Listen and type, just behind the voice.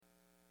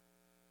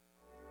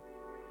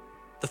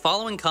The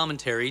following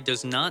commentary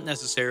does not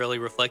necessarily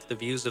reflect the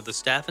views of the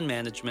staff and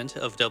management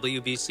of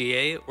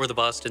WBCA or the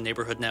Boston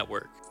Neighborhood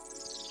Network.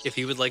 If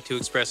you would like to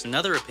express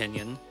another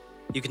opinion,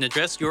 you can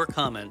address your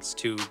comments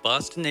to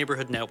Boston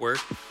Neighborhood Network,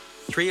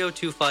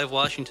 3025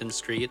 Washington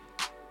Street,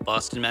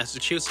 Boston,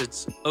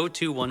 Massachusetts,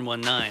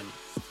 02119.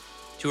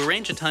 To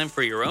arrange a time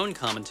for your own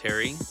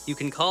commentary, you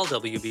can call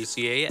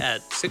WBCA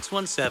at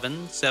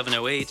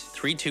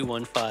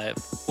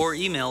 617-708-3215 or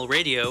email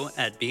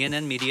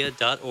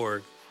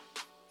radio@bnnmedia.org.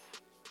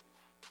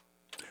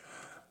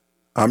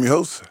 I'm your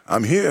host.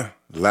 I'm here,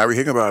 Larry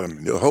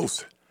Higginbottom, your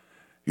host.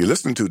 You're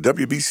listening to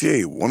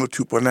WBCA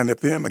 102.9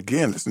 FM.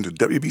 Again, listen to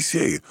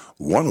WBCA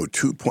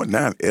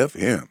 102.9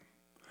 FM.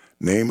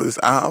 Name of this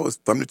hour is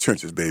From the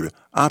Trenches, baby.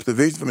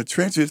 Observation from the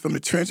trenches, from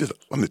the trenches,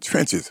 from the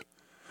trenches.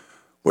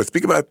 We'll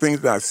speak about things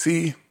that I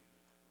see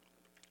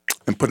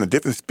and put in a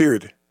different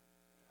spirit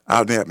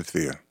out in the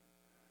atmosphere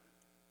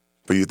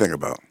for you to think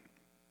about.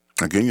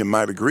 Again, you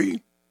might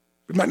agree.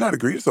 You might not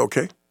agree. It's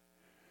okay.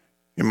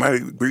 You might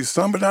agree with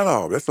some, but not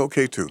all. That's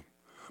okay, too.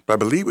 But I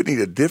believe we need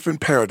a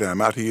different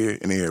paradigm out here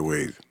in the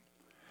airways.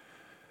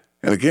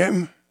 And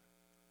again,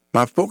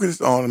 my focus is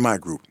on my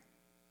group,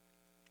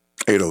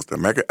 ADOS, the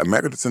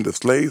American Descendants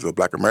of Slaves, or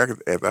Black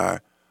Americans, as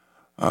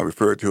I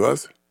refer to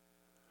us.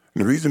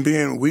 And the reason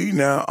being, we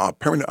now are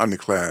permanent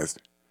underclass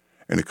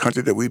in the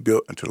country that we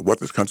built into the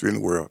wealthiest country in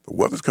the world. The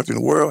wealthiest country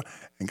in the world,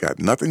 and got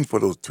nothing for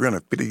those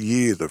 350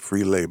 years of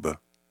free labor.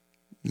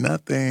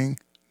 Nothing,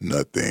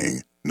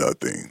 nothing,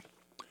 nothing.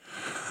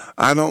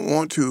 I don't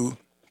want to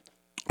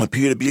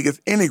appear to be against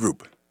any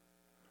group.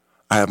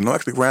 I have no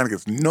extra ground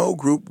against no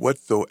group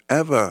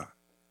whatsoever.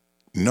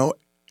 No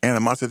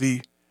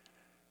animosity,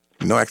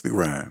 no extra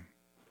ground.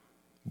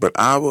 But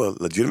our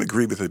legitimate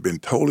grievance has been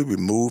totally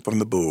removed from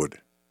the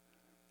board.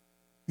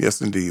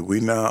 Yes, indeed.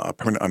 We now are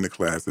permanent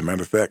underclass. As a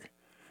matter of fact,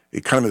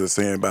 economists are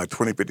saying by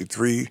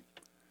 2053,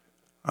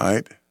 all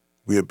right,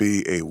 we'll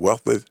be a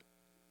wealthless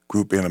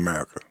group in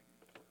America.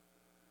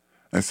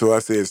 And so I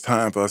say it's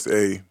time for us,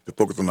 to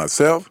focus on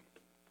ourselves,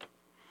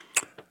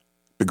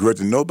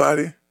 begrudging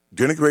nobody,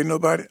 denigrating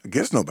nobody,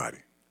 against nobody.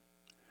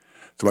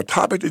 So my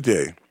topic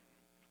today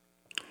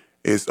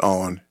is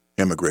on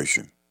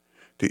immigration.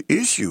 The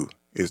issue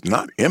is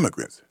not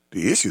immigrants.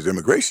 The issue is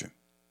immigration.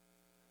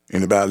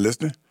 Anybody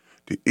listening?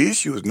 The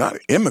issue is not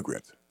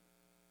immigrants.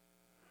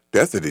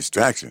 That's a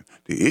distraction.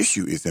 The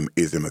issue is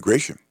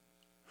immigration.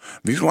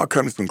 The reason why I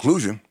come to this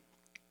conclusion,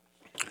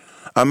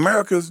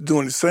 America's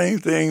doing the same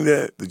thing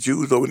that the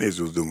Jews over in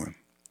Israel is doing,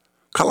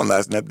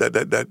 colonizing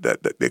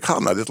they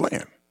colonize this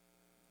land.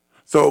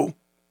 So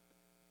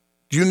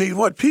you need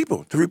what?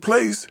 People to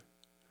replace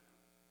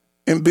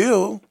and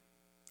build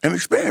and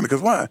expand.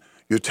 Because why?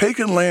 You're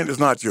taking land that's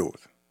not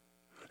yours.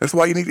 That's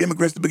why you need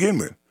immigrants to begin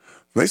with.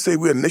 When they say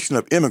we're a nation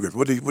of immigrants,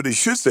 what they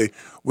should say,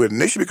 we're a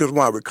nation because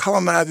why? We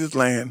colonize this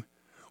land,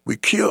 we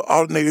kill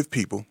all the native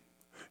people,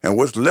 and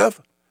what's left,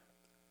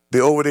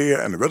 they're over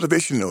there in the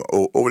reservation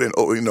over there in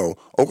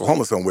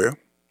Oklahoma somewhere.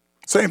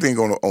 Same thing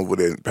going on over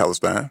there in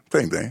Palestine.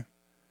 Same thing.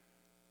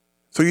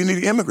 So you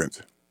need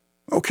immigrants.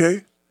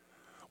 Okay.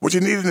 What you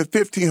needed in the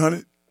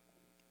 1500,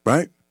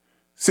 right?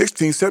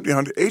 16,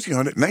 1700,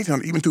 1800,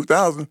 1900, even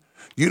 2000,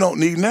 you don't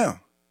need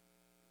now.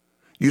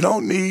 You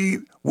don't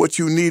need what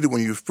you needed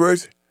when you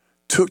first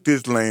took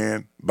this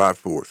land by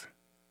force.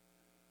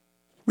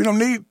 We don't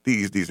need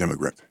these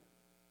immigrants.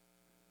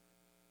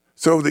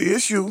 So the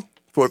issue, as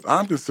far as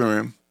I'm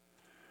concerned,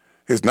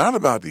 it's not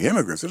about the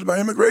immigrants. It's about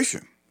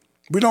immigration.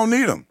 We don't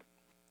need them,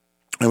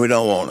 and we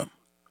don't want them.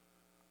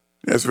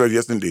 That's right.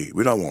 Yes, indeed.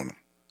 We don't want them.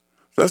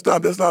 So let's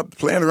stop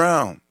playing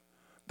around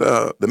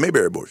the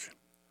Mayberry bush.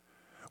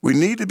 We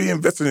need to be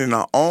investing in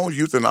our own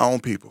youth and our own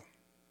people.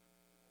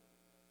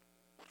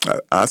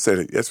 I said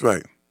it. That's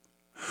right.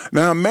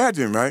 Now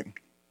imagine, right,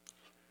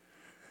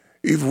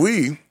 if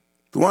we,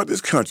 throughout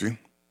this country,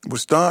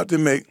 would start to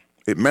make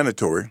it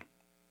mandatory,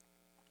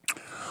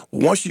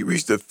 once you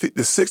reach the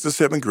 6th or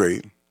 7th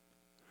grade,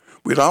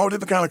 with all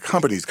different kind of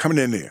companies coming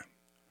in there,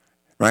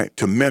 right,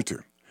 to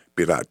mentor,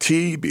 be it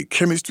IT, be it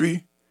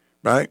chemistry,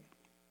 right,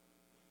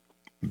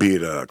 be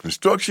it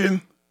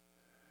construction,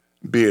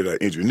 be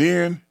it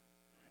engineering,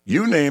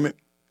 you name it,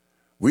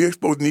 we're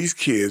exposing these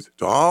kids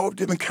to all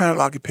different kind of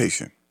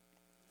occupation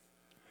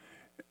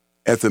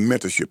as a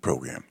mentorship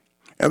program.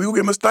 And we will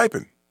give them a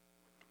stipend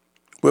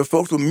where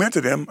folks will mentor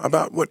them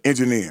about what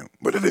engineering,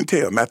 what does it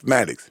entail,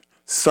 mathematics,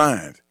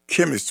 science,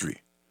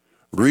 chemistry,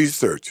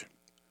 research,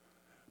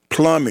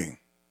 plumbing,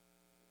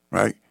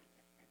 right,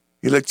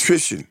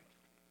 electrician,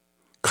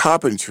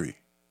 carpentry,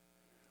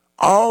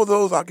 all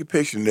those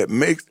occupations that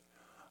make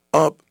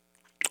up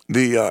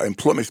the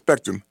employment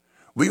spectrum.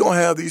 We're going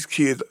to have these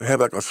kids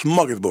have like a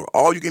smorgasbord,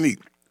 all you can eat,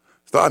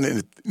 starting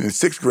in the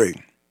 6th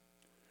grade.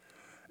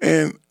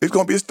 And it's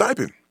going to be a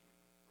stipend.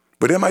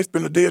 But they might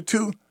spend a day or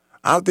two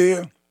out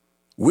there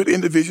with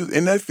individuals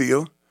in that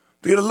field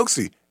to get a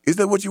look-see. Is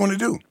that what you want to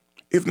do?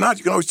 If not,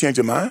 you can always change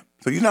your mind.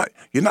 So you're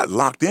not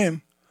locked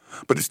in.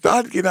 But to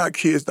start to get our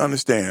kids to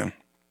understand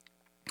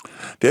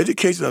the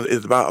education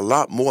is about a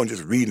lot more than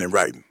just reading and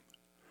writing.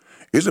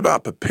 It's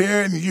about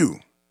preparing you,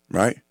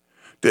 right,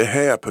 to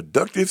have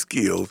productive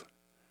skills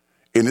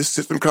in this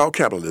system called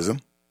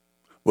capitalism,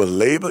 where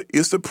labor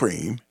is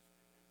supreme,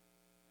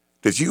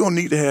 that you're going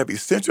to need to have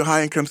essential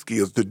high-income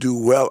skills to do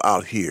well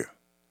out here.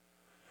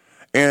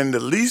 And the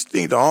least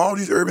thing that all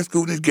these urban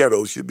schools and these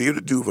ghettos should be able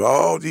to do for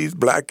all these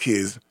black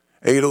kids,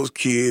 ADOS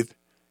kids,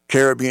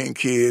 Caribbean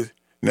kids,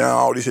 now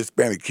all these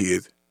Hispanic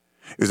kids,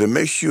 is to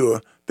make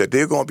sure that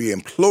they're going to be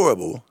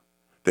employable,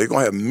 they're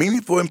going to have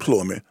meaningful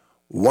employment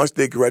once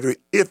they graduate,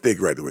 if they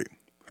graduate.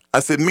 I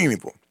said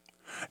meaningful.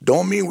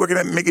 Don't mean working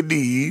at Mickey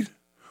D's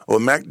or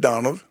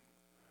McDonald's,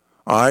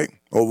 all right,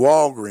 or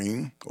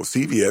Walgreens or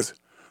CVS,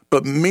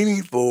 but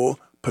meaningful,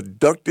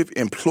 productive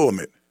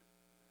employment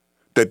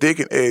that they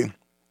can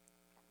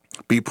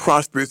be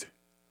prosperous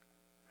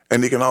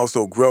and they can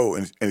also grow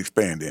and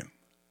expand in.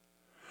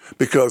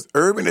 Because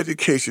urban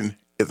education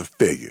is a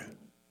failure.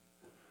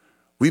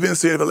 We've been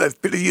saying for the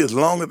last 50 years,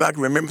 long as I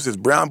can remember, since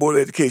Brown Board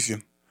of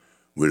Education,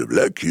 well, the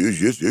black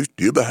kids they're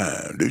still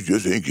behind. They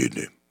just ain't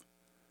getting it.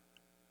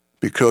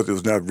 Because it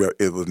was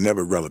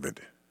never relevant.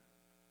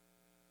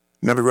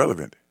 Never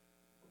relevant.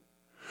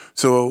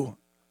 So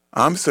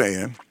I'm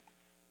saying,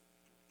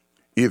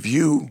 if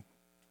you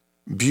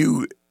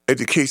view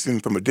education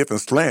from a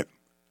different slant,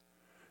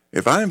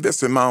 if I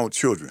invest in my own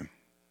children,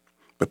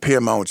 prepare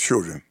my own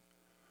children,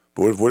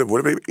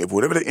 whatever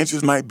the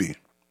interest might be,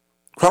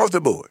 across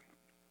the board,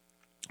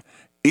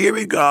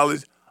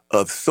 irregardless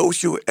of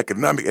social,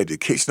 economic,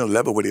 educational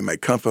level where they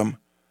might come from,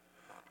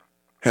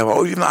 have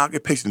all these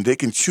occupations they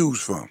can choose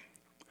from,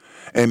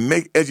 and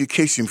make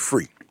education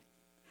free.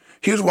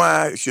 Here's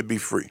why it should be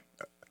free.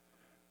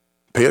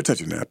 Pay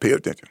attention now, pay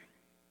attention.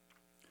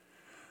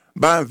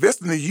 By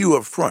investing in you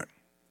up front,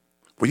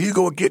 when you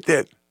go get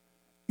that,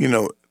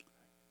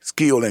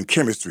 skill in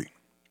chemistry,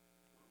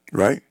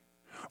 right?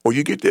 Or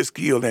you get that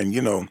skill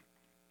in,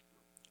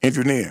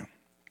 engineering,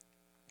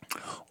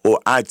 or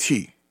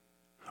IT,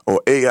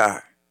 or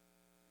AI,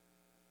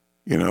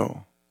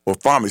 or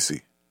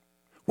pharmacy,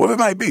 whatever it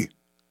might be.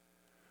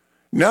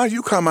 Now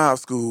you come out of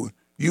school,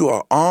 you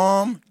are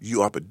armed,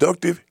 you are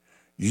productive,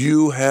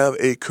 you have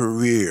a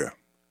career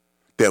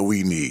that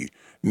we need.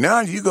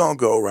 Now you're going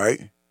to go,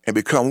 right, and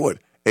become what?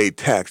 A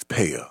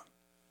taxpayer.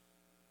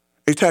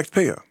 A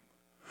taxpayer.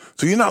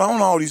 So you're not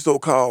on all these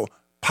so-called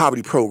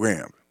poverty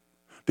programs.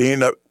 They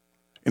end up,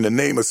 in the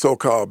name of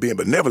so-called being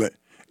benevolent,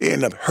 they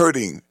end up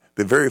hurting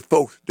the very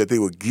folks that they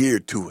were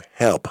geared to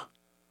help.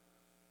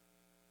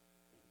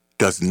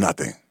 Does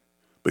nothing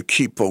but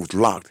keep folks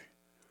locked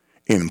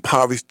in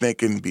impoverished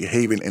thinking,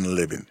 behaving, and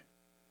living.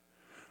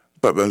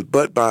 But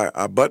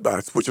by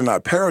switching our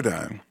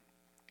paradigm,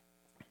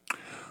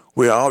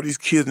 where all these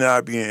kids now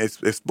are being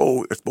exposed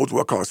to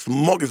what I call a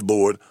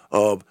smorgasbord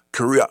of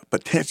career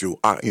potential,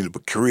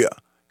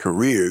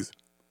 careers,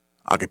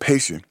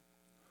 occupation,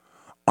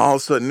 all of a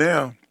sudden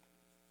now,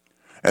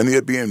 and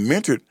they're being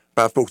mentored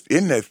by folks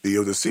in that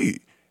field to see,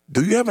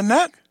 do you have a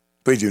knack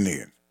for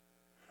engineering?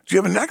 Do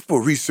you have a knack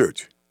for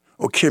research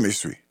or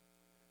chemistry?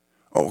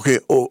 Okay,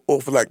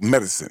 or for like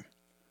medicine?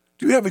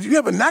 Do you have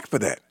a knack for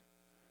that?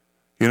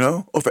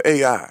 Or for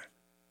AI?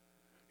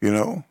 Do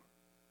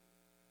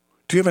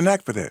you have a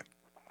knack for that?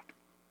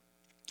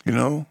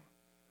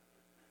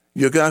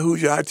 Your guy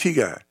who's your IT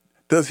guy,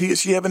 does he or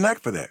she have a knack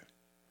for that?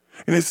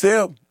 And they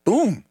say,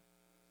 boom,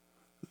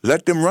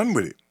 let them run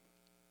with it.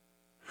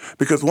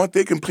 Because once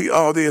they complete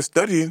all their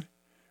studying,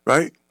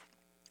 right,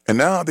 and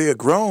now they are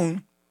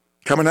grown,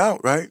 coming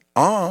out, right,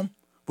 armed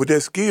with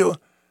that skill,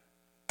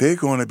 they're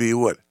going to be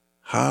what?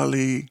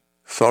 Highly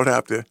sought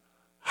after,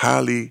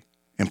 highly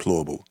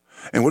employable.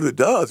 And what it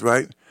does,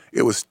 right,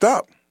 it will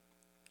stop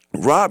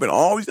robbing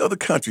all these other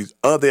countries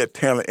of their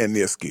talent and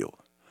their skill.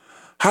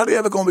 How are they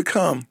ever going to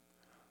become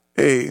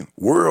a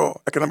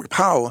world economic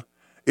power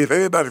if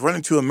everybody's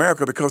running to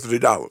America because of the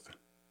dollars?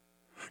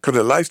 Because of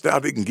the lifestyle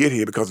they can get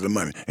here because of the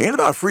money. It ain't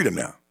about freedom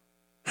now.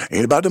 It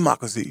ain't about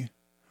democracy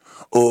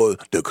or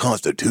the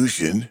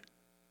Constitution.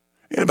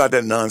 It ain't about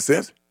that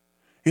nonsense.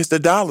 It's the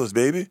dollars,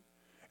 baby.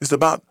 It's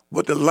about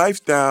what the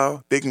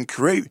lifestyle they can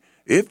create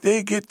if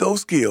they get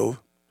those skills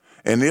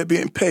and they're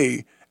being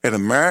paid at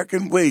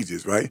American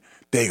wages, right?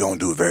 They're going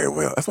to do very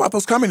well. That's why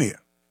folks coming here.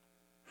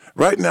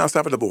 Right now,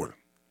 south of the border.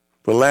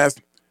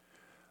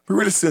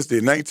 Since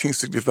the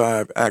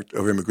 1965 Act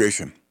of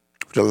Immigration,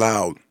 which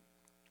allowed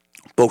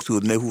folks who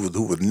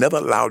was never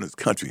allowed in this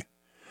country.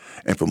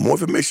 And for more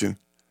information,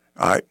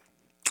 all right,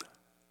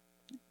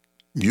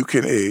 you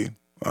can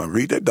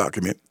read that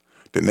document,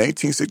 the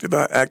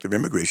 1965 Act of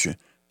Immigration,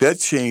 that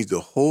changed the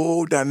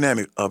whole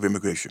dynamic of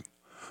immigration.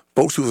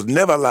 Folks who was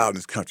never allowed in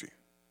this country,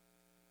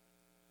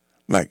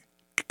 like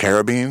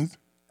Caribbeans,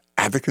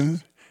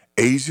 Africans,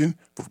 Asian,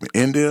 from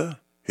India,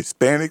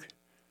 Hispanic,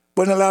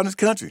 wasn't allowed in this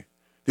country.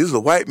 This is a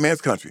white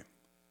man's country.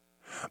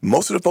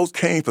 Most of the folks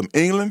came from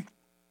England,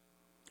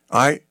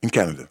 all right, and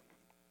Canada.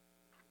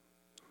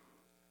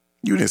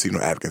 You didn't see no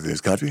Africans in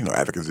this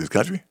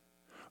country,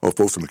 or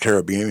folks from the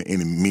Caribbean in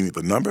any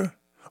meaningful number,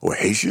 or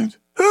Haitians.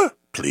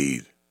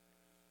 Please.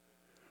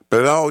 But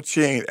it all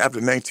changed after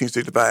the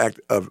 1965 Act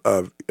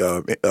of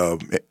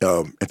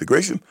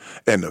Integration,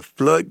 and the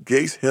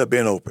floodgates have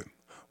been opened.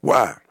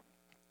 Why?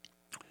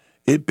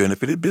 It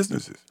benefited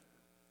businesses.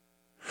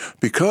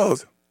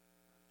 Because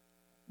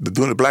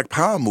during the Black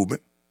Power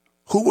movement,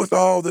 who was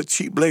all the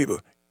cheap labor?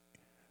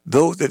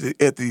 Those that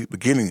at the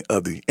beginning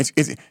of the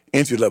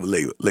entry-level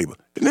labor,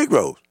 the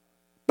Negroes,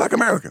 Black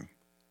Americans.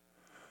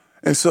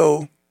 And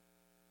so,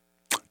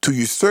 to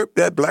usurp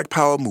that Black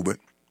Power movement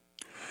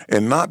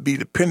and not be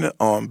dependent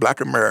on Black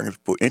Americans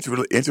for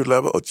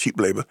entry-level or cheap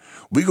labor,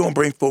 we're going to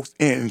bring folks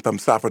in from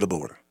south of the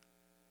border.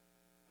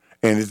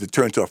 And it's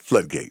turned to a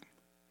floodgate.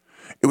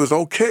 It was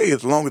okay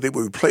as long as they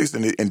were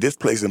replacing and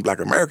displacing Black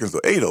Americans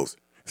or ADOS.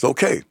 It's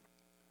okay.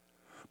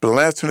 But the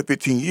last 10 to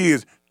 15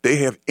 years, they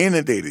have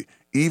inundated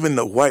even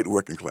the white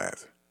working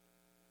class.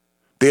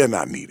 They are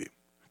not needed.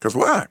 Because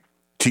why?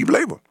 Cheap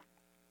labor.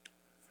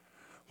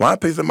 Why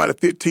pay somebody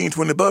 $15,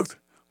 $20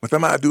 when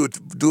somebody do it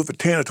for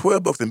 10 or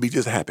 12 bucks and be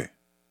just happy?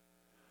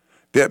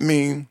 That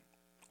means,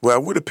 well, I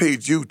would have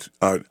paid you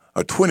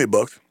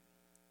 $20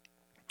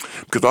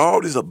 because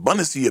all this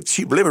abundance of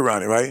cheap labor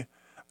around it, right?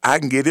 I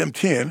can get them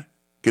 10,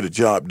 get a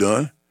job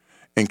done,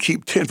 and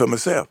keep 10 for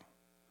myself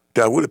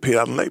that I would have paid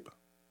out in labor.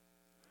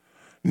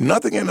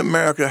 Nothing in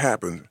America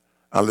happens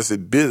unless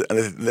it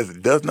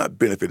does not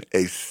benefit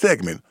a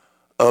segment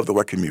of the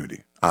white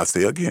community. I'll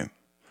say again.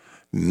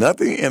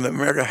 Nothing in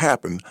America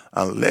happens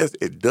unless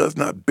it does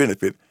not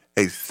benefit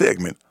a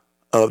segment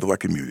of the white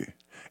community.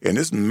 And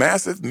this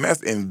massive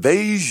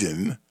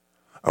invasion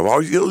of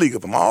all these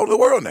illegals from all over the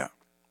world now,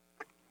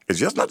 it's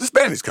just not the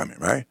Spanish coming,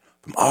 right?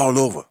 From all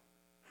over.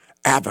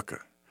 Africa,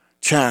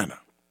 China,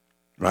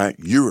 right?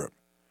 Europe,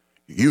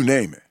 you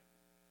name it.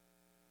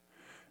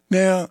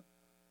 Now,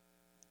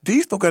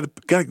 these folks have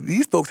to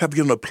get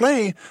on a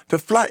plane to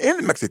fly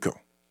into Mexico.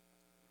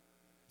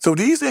 So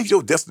these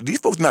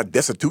folks not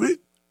destituted.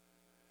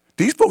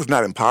 These folks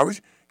not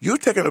impoverished. You're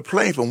taking a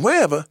plane from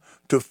wherever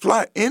to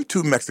fly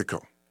into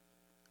Mexico.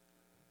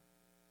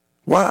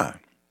 Why?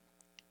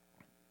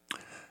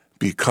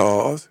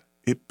 Because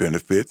it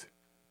benefits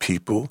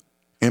people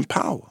in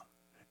power.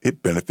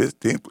 It benefits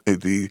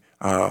the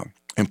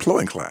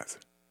employing class.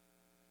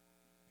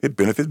 It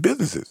benefits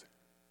businesses.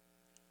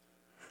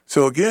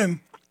 So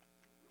again,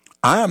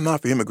 I am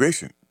not for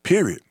immigration,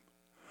 period.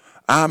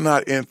 I'm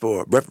not in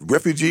for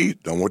refugees,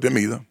 don't want them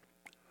either.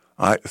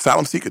 All right,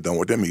 asylum seekers, don't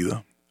want them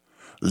either.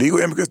 Legal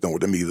immigrants, don't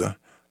want them either.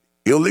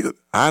 Illegal,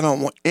 I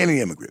don't want any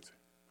immigrants.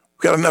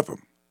 We've got enough of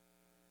them.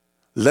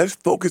 Let's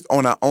focus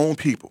on our own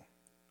people.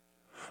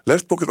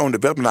 Let's focus on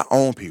developing our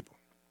own people.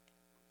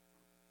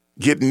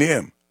 Getting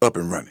them up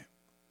and running.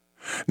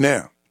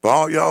 Now, for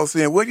all y'all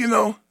saying, well, you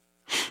know,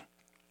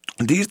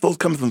 these folks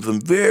come from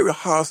some very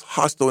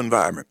hostile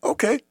environment.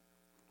 Okay.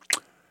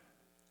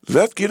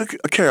 Let's get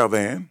a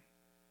caravan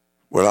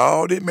with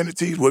all the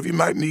amenities, whatever you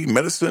might need,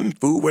 medicine,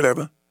 food,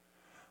 whatever.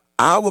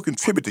 I will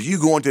contribute to you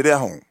going to their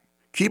home.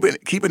 Keep them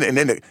in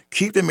their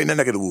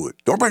neck of the wood.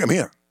 Don't bring them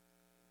here.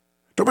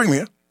 Don't bring them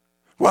here.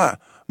 Why?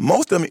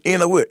 Most of them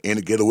end up in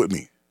the ghetto with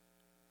me.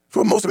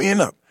 So most of them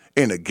end up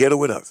in the ghetto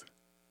with us.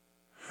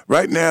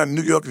 Right now,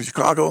 New York and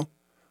Chicago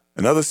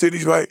and other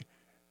cities, right?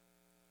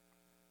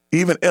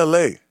 Even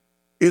L.A.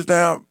 is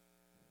now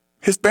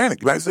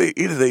Hispanic. You might say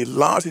it is a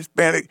large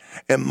Hispanic,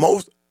 and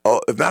most,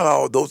 if not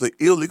all, those are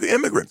illegal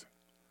immigrants.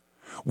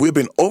 We've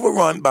been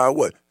overrun by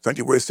what?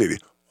 Sanctuary City.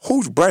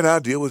 Whose bright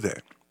idea was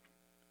that?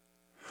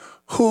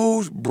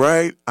 Whose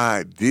bright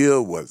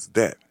idea was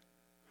that?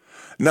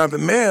 Now, the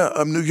mayor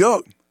of New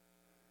York,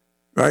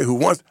 right, who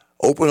once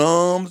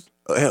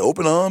had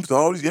open arms to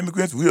all these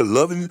immigrants, we are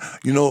loving,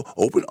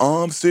 open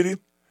arms city.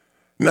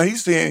 Now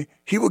he's saying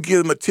he will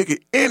give them a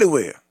ticket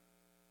anywhere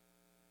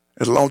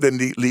as long as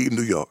they leave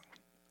New York.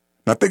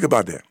 Now think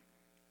about that.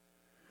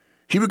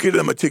 He will give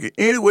them a ticket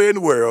anywhere in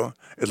the world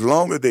as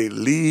long as they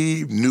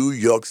leave New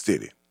York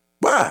City.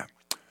 Why?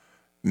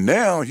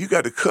 Now you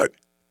got to cut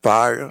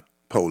fire,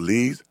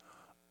 police,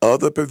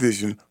 other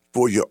provision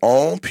for your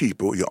own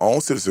people, your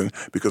own citizens,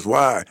 because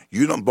why?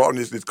 You done bought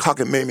this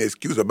cockamamie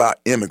excuse about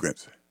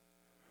immigrants.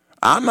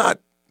 I'm not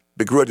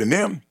begrudging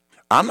them.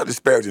 I'm not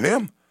disparaging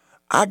them.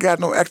 I got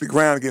no actual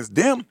ground against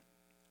them.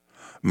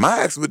 My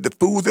axe with the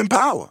fools in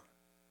power.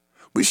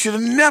 We should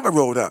have never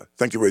rolled out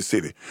Sanctuary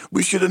City.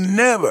 We should have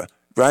never,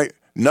 right,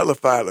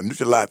 nullified or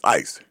neutralized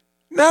ICE.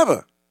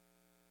 Never.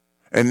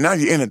 And now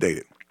you're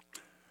inundated.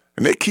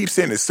 And they keep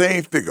saying the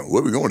same figure.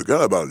 What we going to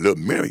got about a little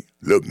million.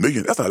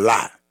 That's a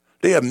lie.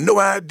 They have no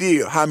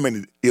idea how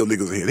many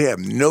illegals are here. They have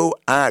no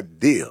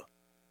idea.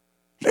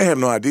 They have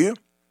no idea.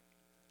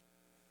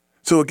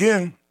 So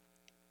again,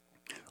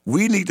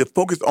 we need to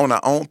focus on our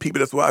own people.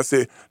 That's why I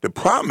said the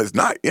problem is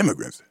not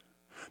immigrants.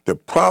 The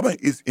problem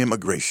is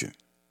immigration.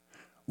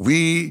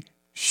 We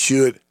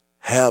should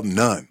have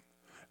none.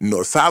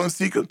 No asylum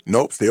seeker,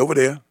 nope, stay over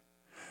there.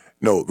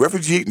 No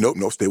refugee, nope,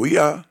 stay where you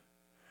are.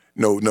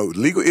 No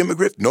legal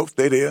immigrants, nope,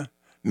 stay there.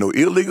 No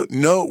illegal,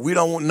 no, we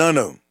don't want none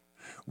of them.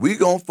 We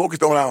gonna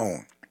focus on our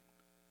own.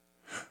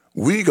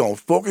 We gonna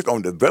focus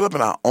on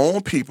developing our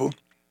own people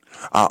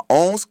our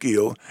own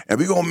skill, and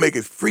we're going to make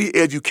it free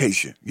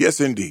education. Yes,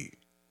 indeed.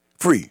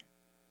 Free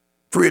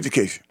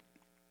education.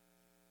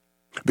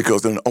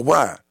 Because then,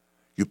 why?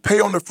 You pay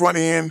on the front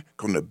end,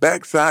 on the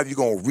back side, you're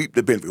going to reap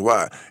the benefit.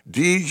 Why?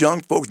 These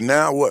young folks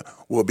now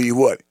will be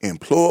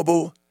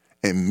employable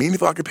and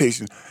meaningful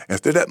occupation.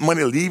 Instead of that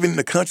money leaving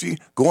the country,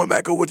 going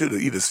back over to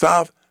either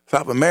South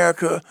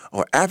America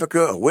or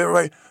Africa or wherever,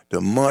 right?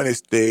 The money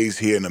stays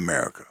here in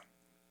America.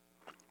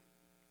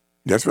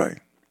 That's right.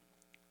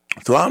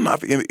 So I'm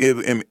not for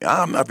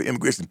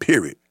immigration,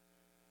 period.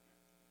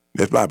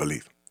 That's my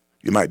belief.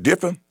 You might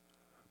differ,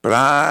 but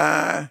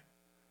I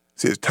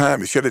say it's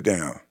time to shut it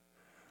down.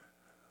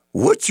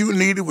 What you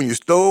needed when you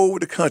stole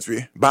the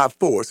country by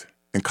force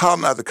and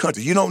colonized the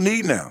country, you don't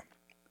need now.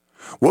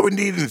 What we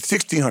needed in the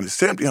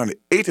 1600s, 1700s,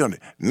 1800s,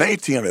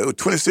 1900s,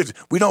 20th century,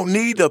 we don't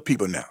need the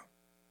people now.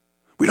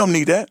 We don't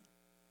need that.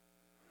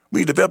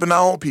 We developing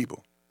our own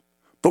people,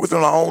 focus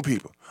on our own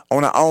people,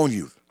 on our own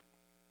youth.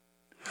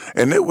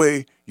 And that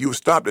way, you will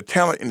stop the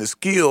talent and the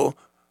skill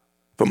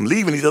from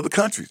leaving these other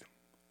countries.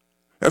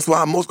 That's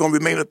why most going to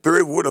remain a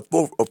third world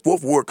or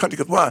fourth world country.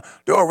 Because why?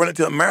 They're all running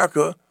to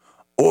America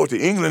or to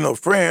England or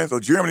France or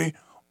Germany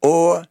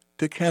or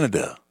to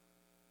Canada.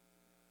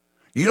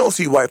 You don't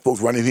see white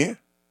folks running here.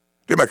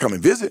 They might come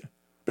and visit,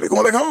 but they're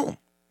going back home.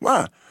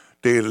 Why?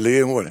 They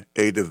live in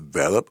a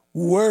developed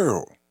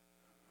world.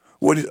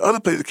 Well, these other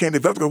places can't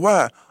develop because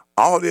why?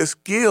 All their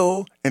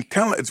skill and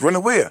talent is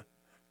running where?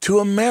 To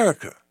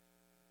America.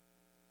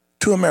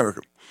 To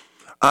America.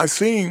 I've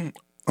seen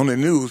on the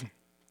news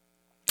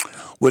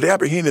where they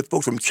apprehended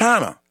folks from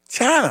China,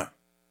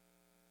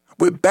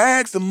 with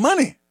bags of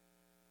money.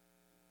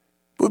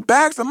 With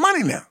bags of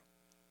money now.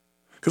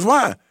 Because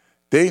why?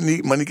 They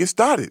need money to get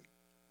started,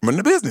 run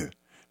the business.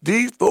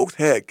 These folks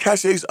had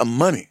caches of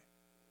money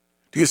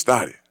to get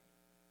started.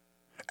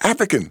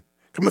 African,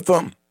 coming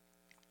from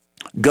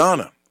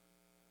Ghana,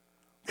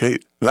 okay,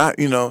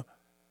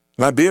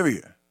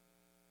 Liberia.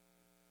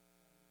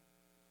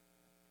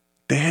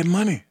 They had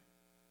money.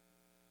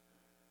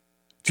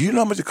 Do you know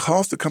how much it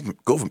costs to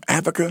go from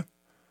Africa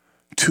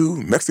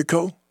to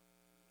Mexico?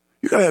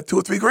 You got to have $2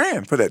 or $3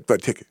 grand for that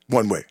ticket,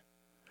 one way.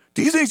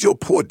 Do you think you're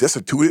poor,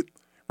 destitute,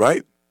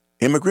 right?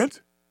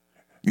 Immigrants,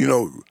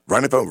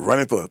 running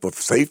for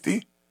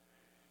safety?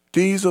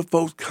 These are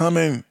folks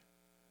coming,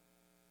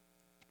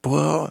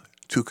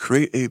 to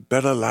create a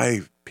better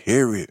life,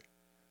 period.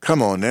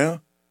 Come on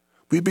now.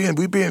 We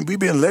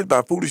being led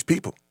by foolish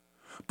people,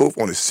 both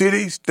on the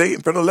city, state,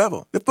 and federal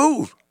level. They're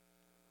fools.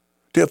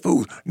 They're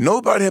fools.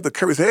 Nobody has the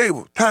courage to say,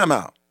 hey, time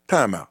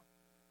out.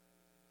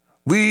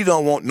 We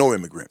don't want no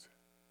immigrants.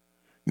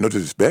 No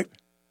disrespect.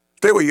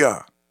 Stay where you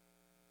are.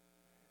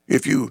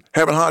 If you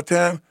having a hard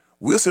time,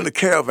 we'll send a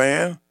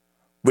caravan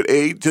with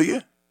aid to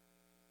you.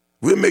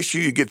 We'll make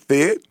sure you get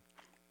fed,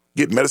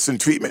 get medicine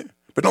treatment,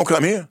 but don't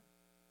come here.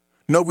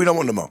 No, we don't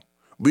want no more.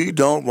 We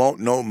don't want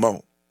no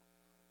more.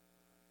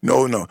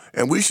 No.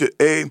 And we should,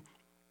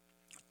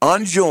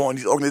 unjoin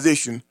these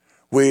organizations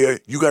where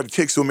you got to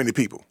take so many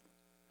people.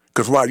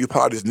 Because why? You're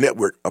part of this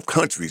network of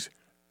countries,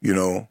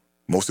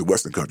 mostly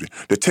Western countries,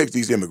 that takes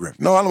these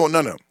immigrants. No, I don't want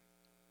none of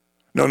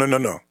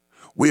them. No.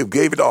 We have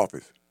gave it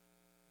office.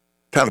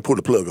 Time to pull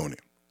the plug on it.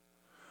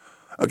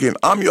 Again,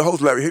 I'm your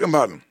host, Larry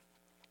Higginbottom,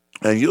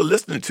 and you're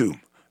listening to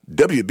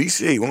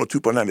WBCA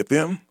 102.9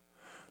 FM.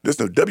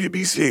 Listen to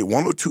WBCA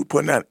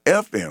 102.9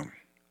 FM.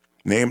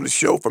 Name of the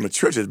show, From the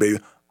Trenches, baby.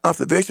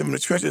 Observation from the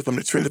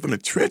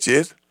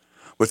trenches.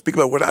 We'll speak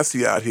about what I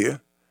see out here,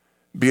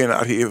 being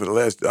out here for the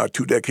last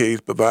 2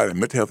 decades, providing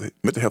mental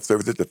health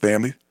services to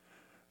families,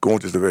 going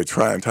through this very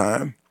trying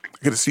time. I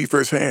get to see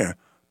firsthand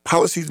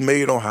policies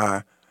made on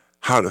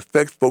how it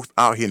affects folks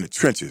out here in the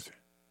trenches.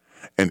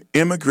 And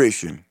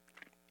immigration,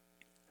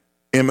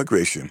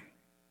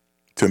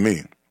 to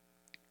me,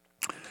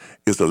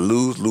 is a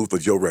lose-lose for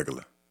Joe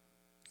Regular.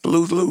 It's a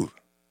lose-lose.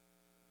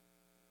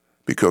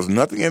 Because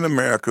nothing in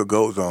America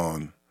goes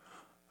on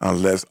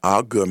unless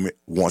our government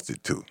wants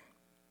it to.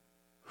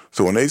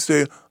 So when they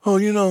say,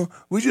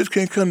 we just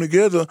can't come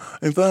together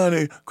and find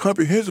a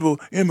comprehensible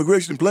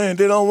immigration plan,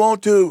 they don't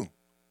want to.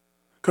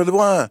 Because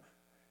why?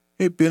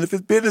 It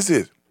benefits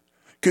businesses.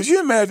 Could you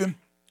imagine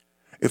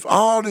if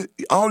all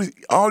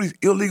these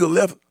illegal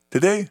left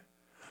today,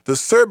 the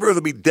suburbs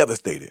would be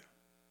devastated.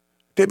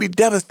 They'd be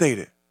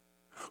devastated.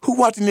 Who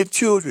watching their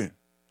children,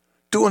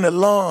 doing the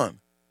lawn,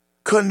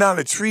 cutting down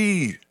the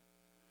trees,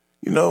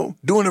 doing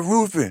the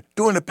roofing,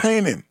 doing the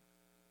painting,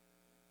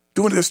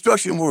 doing the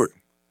construction work,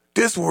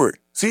 this work,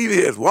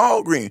 CVS,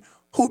 Walgreens,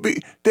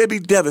 they'd be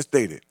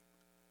devastated.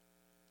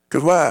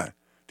 Because why?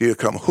 They'll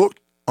come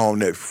hooked on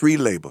that free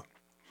labor,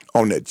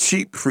 on that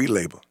cheap free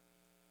labor.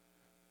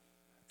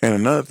 And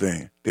another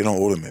thing, they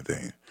don't owe them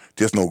anything.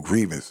 There's no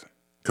grievance.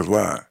 Because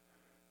why?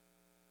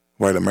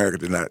 White America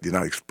did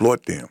not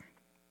exploit them.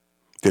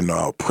 Did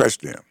not oppress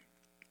them.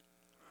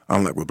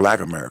 Unlike with Black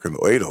Americans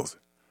or ADOS,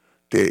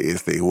 there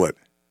is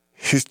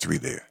history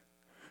there.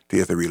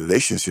 There's a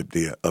relationship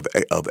there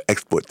of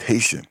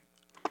exploitation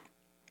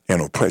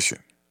and oppression.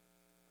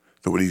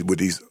 So with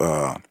these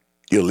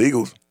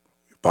illegals,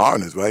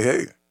 foreigners, right?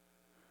 Hey,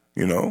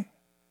 you know,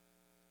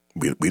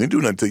 we didn't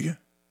do nothing to you.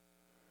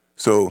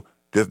 So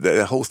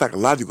that whole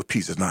psychological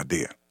piece is not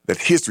there. That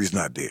history is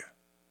not there.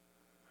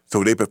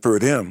 So they prefer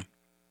them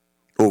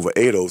over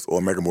ADOS or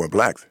American-born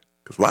blacks.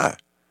 Because why?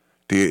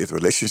 There is a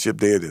relationship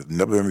there that's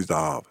never been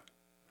resolved.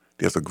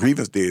 There's a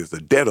grievance there. There's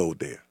a debt owed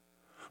there.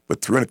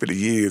 But 350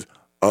 years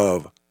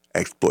of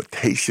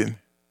exploitation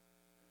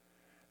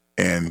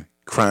and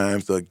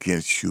crimes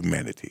against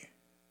humanity.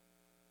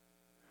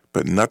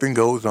 But nothing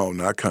goes on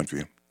in our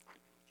country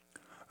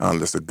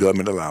unless the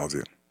government allows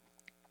it.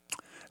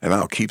 And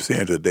I'll keep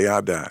saying to the day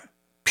I die,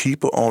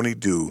 people only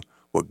do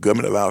what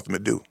government allows them to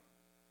do.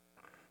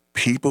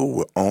 People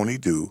will only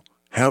do,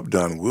 have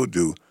done, will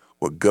do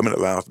what government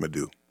allows them to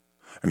do.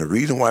 And the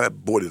reason why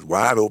that border is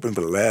wide open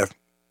for the last,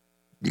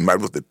 might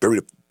be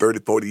 30,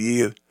 40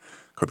 years,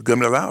 because the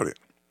government allowed it.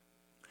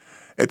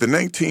 At the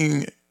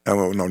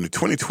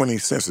 2020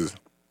 census,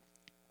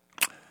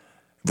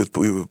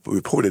 we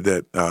reported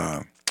that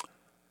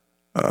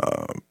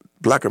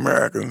Black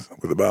Americans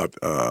was about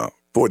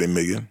 40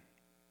 million.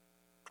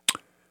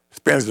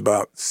 Spanish is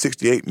about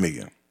 68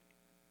 million.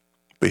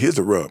 But here's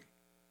the rub.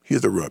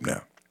 Here's the rub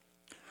now.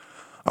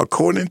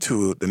 According to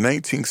the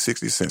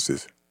 1960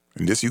 census,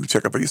 and this you can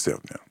check out for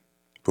yourself now,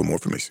 for more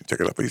information,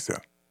 check it out for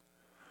yourself.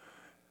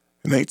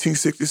 The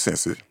 1960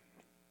 census,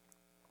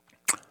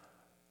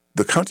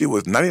 the country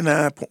was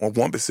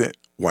 99.1%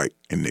 white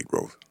and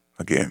Negroes.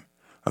 Again,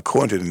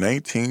 according to the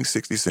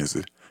 1960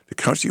 census, the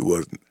country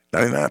was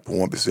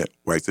 99.1%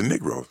 whites and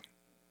Negroes.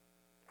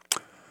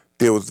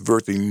 There was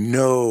virtually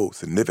no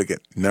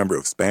significant number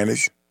of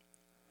Spanish,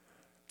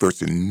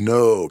 virtually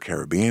no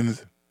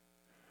Caribbeans,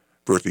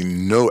 virtually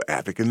no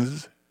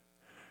Africans,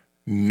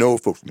 no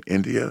folks from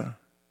India,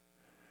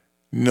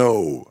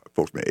 no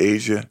folks from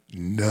Asia,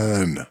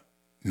 none.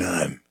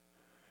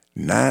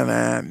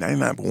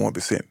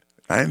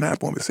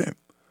 99.1%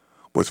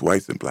 was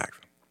whites and blacks.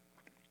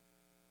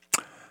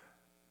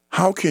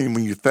 How can,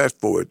 when you fast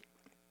forward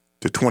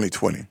to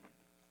 2020,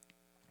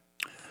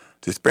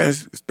 the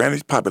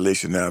Spanish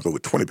population now is over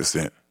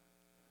 20%,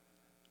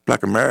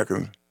 Black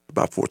Americans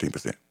about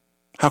 14%.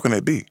 How can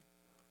that be?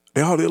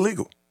 They're all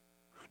illegal.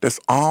 That's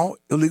all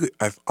illegal.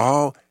 That's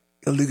all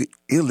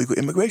illegal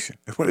immigration.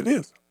 That's what it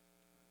is.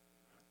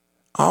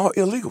 All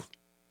illegal.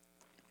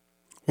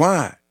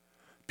 Why?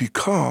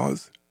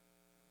 Because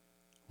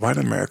white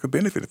America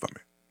benefited from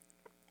it.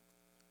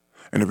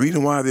 And the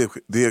reason why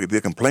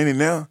they're complaining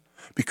now,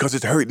 because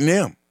it's hurting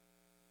them.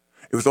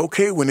 It was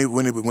okay when they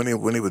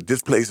were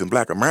displacing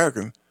Black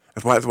Americans.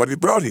 That's why they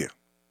brought here,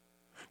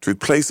 to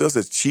replace us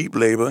as cheap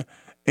labor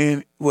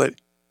and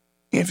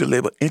entry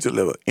level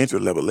labor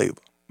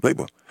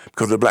because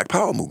of the Black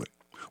Power movement.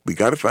 We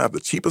got to find the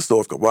cheapest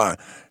source. Because why?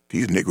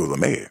 These Negroes are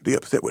mad. They're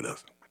upset with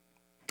us,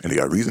 and they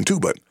got a reason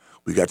too. But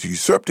we got to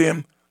usurp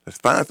them. Let's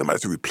find somebody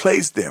to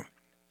replace them.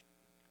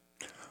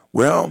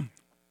 Well,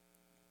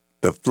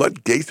 the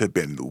floodgates have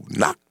been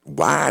knocked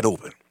wide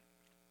open.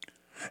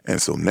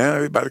 And so now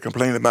everybody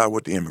complaining about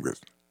what the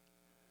immigrants.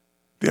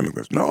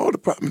 No, the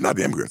problem is not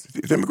the immigrants.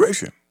 It's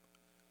immigration.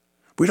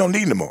 We don't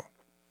need no more.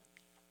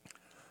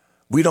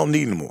 We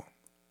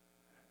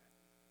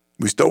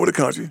stole the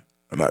country.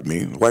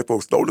 White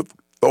folks stole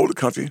the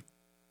country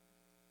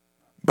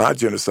by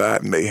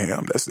genocide and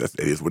mayhem. That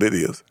is what it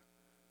is.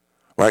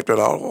 Wiped out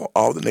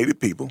all the native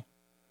people.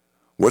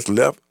 What's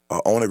left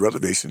are on a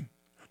reservation.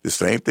 The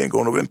same thing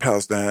going over in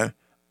Palestine.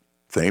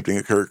 Same thing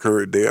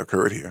occurred there,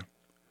 occurred here.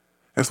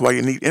 That's why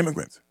you need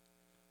immigrants.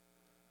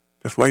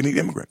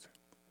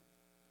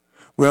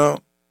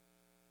 Well,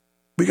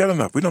 we got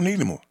enough. We don't need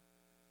any more.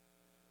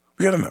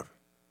 We got enough.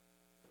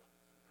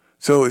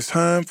 So it's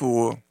time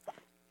for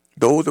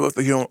those of us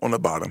that are here on the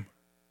bottom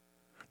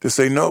to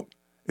say, nope,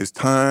 it's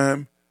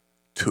time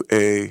to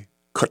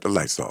cut the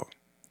lights off.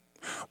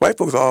 White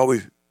folks are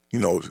always,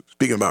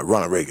 speaking about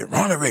Ronald Reagan.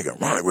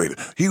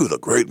 He was a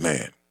great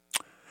man.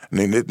 And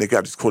then they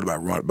got this quote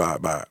about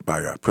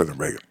President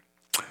Reagan.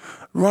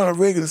 Ronald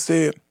Reagan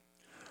said,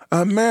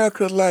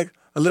 "America like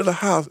a little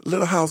house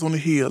on the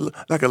hill,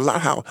 like a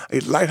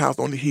lighthouse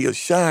on the hill,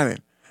 shining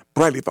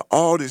brightly for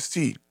all to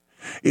see.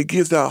 It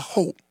gives out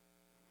hope,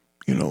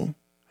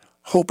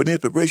 hope and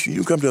inspiration.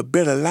 You come to a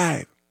better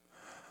life."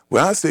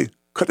 Well, I say,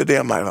 cut the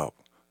damn light off.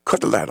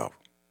 Cut the light off.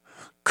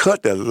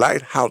 Cut the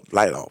lighthouse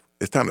light off.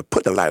 It's time to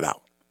put the light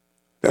out.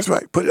 That's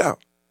right, put it out.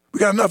 We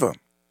got enough of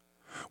them.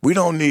 We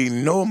don't need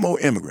no more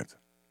immigrants.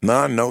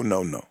 No.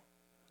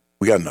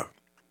 We got enough.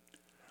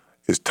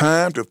 It's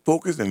time to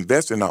focus and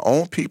invest in our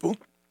own people,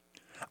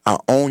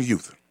 our own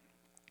youth.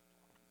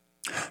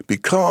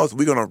 Because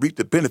we're going to reap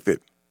the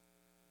benefit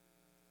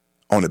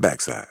on the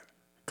backside.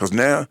 Because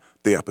now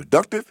they are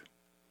productive,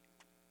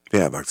 they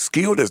have a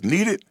skill that's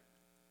needed,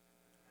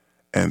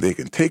 and they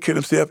can take care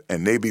of themselves,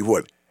 and they be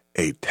what?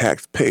 A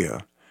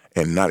taxpayer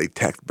and not a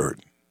tax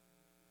burden.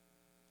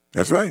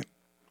 That's right.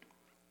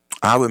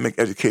 I would make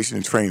education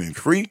and training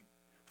free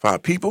for our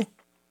people,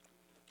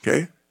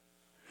 okay?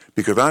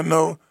 Because I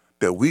know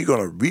that we're going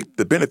to reap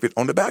the benefit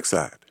on the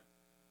backside.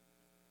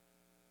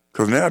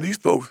 Because now these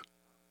folks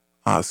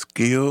are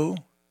skilled,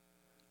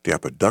 they are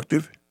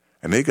productive,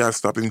 and they got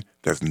something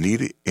that's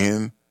needed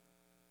in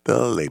the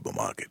labor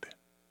market.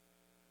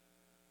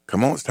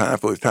 Come on, it's time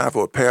for a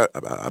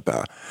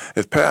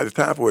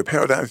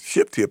paradigm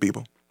shift here,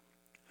 people.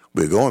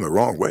 We're going the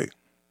wrong way.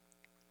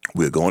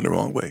 We're going the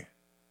wrong way.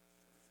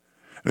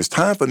 And it's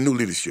time for new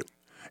leadership.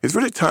 It's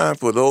really time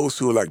for those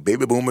who are like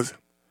baby boomers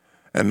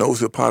and those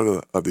who are part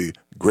of the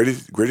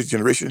greatest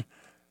generation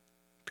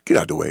to get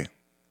out the way.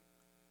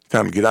 It's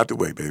time to get out the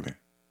way, baby.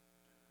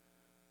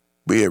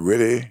 We have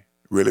really,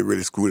 really,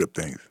 really screwed up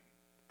things.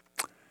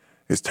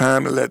 It's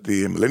time to let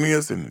the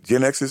millennials and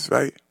Gen Xers,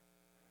 right,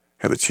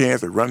 have a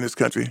chance to run this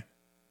country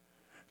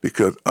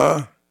because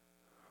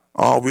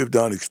all we've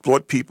done is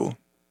exploit people,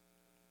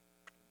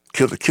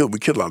 we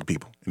killed a lot of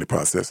people in the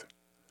process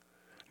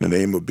in the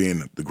name of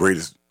being the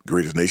greatest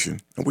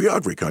nation. And we are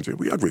a great country.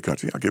 We are a great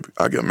country. I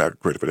give America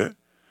credit for that.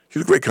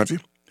 She's a great country.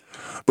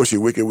 But she's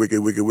wicked.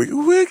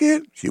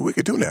 She's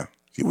wicked too now.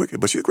 She's wicked,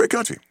 but she's a great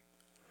country.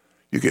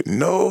 You get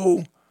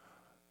no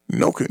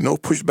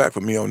pushback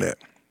from me on that.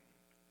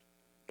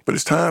 But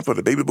it's time for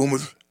the baby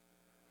boomers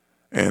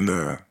and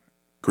the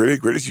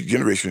greatest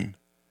generation,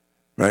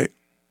 right?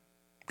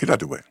 Get out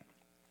the way.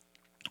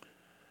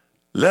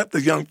 Let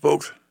the young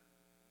folks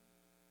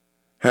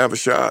have a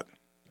shot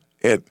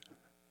at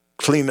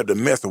cleaning up the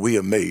mess that we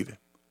have made,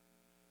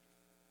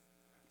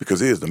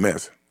 because it is the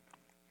mess.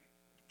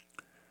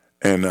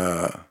 And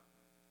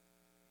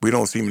we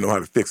don't seem to know how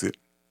to fix it.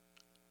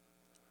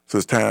 So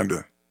it's time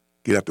to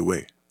get out the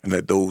way and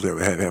let those who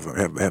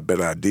have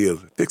better ideas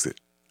fix it.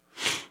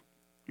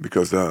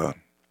 Because all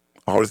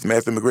this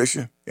mass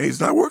immigration, it's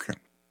not working.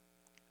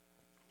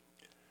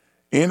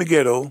 In the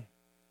ghetto,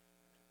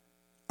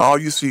 all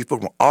you see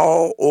from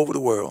all over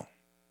the world,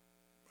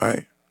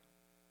 right?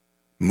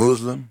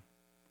 Muslim,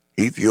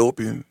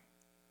 Ethiopian,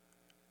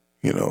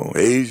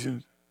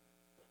 Asians,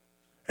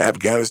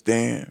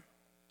 Afghanistan,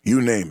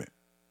 you name it.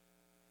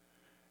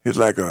 It's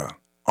like a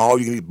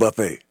all-you-can-eat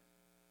buffet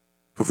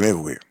from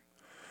everywhere.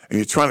 And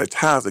you're trying to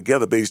tie us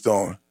together based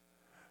on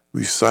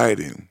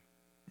reciting,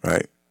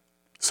 right,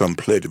 some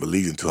pledge of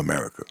allegiance to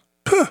America.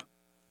 Puh,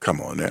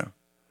 come on now.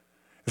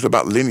 It's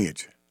about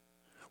lineage.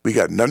 We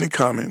got nothing in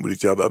common with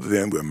each other other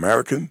than we're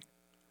American.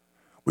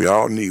 We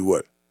all need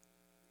what?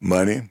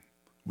 Money.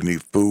 We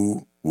need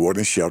food, water,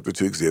 and shelter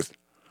to exist.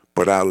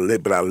 But our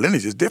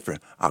lineage is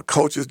different. Our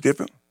culture is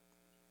different.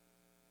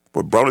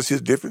 What brought us here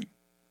is different.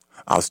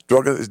 Our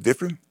struggle is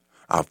different.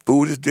 Our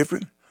food is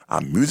different.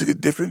 Our music is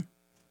different.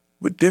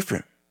 We're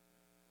different.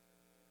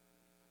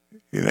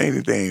 It ain't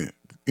anything,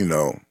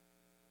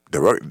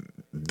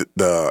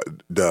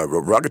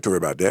 derogatory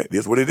about that.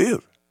 It's what it is.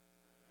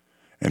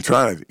 And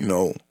trying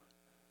to,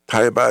 tie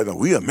everybody down,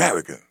 we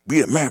American.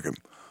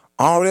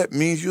 All that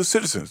means you're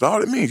citizens.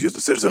 All it means, you're a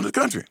citizen of the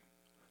country.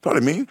 That's all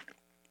it means.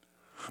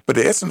 But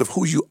the essence of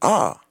who you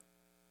are,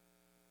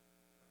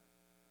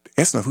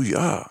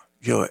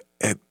 your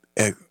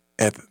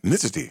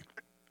ethnicity,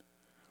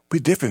 we're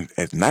different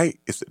at night,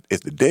 it's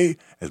the day,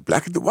 as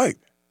black as the white.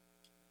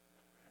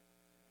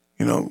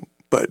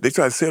 But they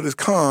try to sell this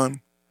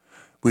con,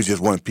 we're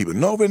just one people.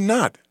 No, we're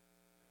not.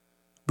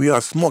 We are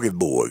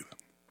smorgasbord,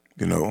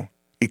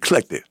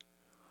 eclectic.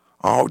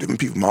 All different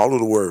people from all over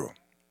the world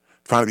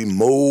trying to be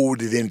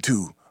molded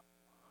into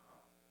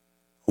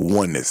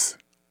oneness.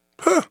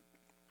 Huh.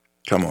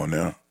 Come on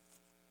now.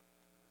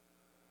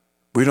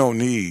 We don't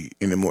need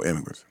any more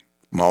immigrants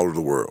from all over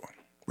the world.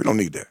 We don't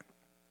need that.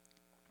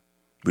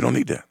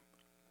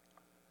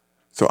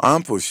 So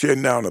I'm for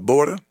shutting down the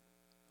border.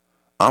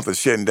 I'm for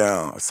shutting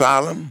down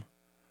asylum,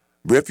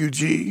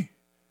 refugee,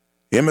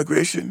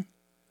 immigration,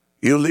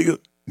 illegal.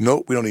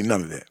 Nope, we don't need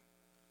none of that.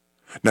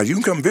 Now, you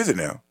can come visit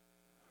now.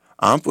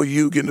 I'm for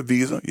you getting a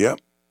visa. Yep.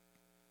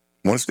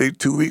 Want to stay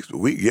 2 weeks, a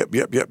week. Yep.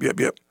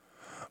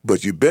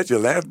 But you bet your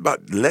last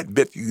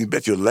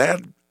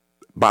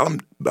bottom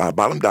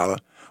dollar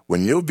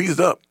when your visa's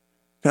up.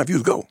 Time for you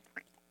to go.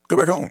 Go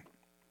back home.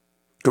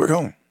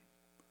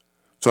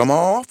 So I'm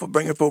all for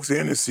bringing folks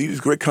in and see this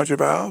great country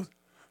of ours,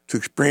 to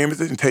experience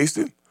it and taste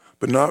it.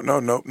 But no.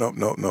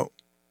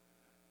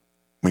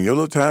 When your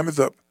little time is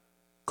up,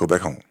 go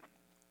back home.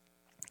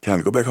 Time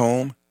to go back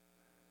home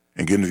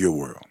and get into your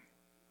world.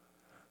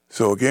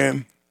 So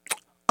again,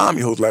 I'm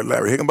your host,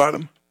 Larry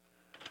Higginbottom.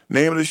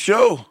 Name of the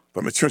show,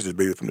 From the Trenches,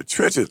 baby. From the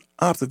Trenches.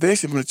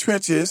 Observation from the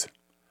Trenches.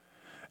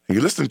 And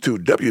you're listening to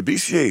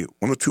WBCA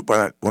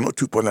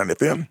 102.9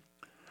 FM.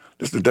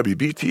 Listen to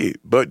WBCA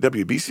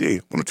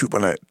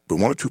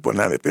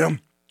 102.9 FM.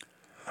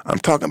 I'm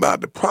talking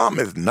about the problem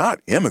is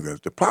not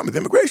immigrants. The problem is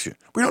immigration.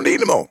 We don't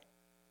need them all.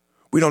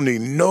 We don't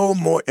need no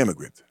more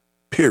immigrants,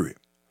 period.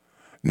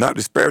 Not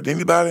disparaging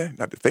anybody,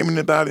 not defaming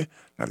anybody,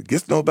 not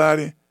against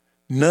nobody.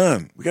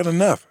 None. We got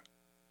enough.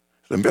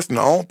 So invest in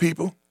our own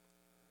people.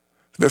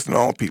 That's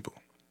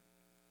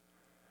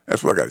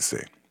what I got to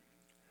say.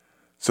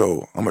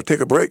 So I'm going to take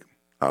a break.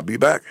 I'll be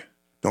back.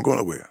 Don't go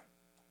nowhere.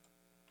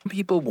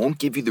 People won't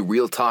give you the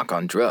real talk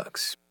on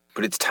drugs,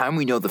 but it's time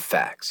we know the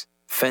facts.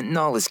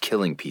 Fentanyl is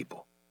killing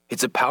people.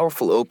 It's a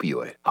powerful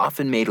opioid,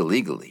 often made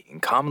illegally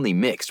and commonly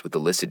mixed with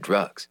illicit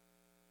drugs.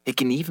 It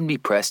can even be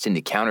pressed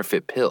into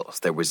counterfeit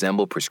pills that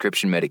resemble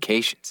prescription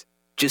medications.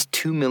 Just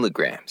 2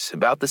 milligrams,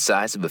 about the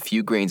size of a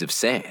few grains of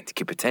sand,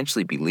 could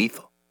potentially be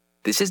lethal.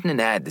 This isn't an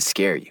ad to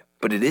scare you,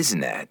 but it is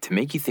an ad to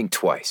make you think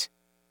twice.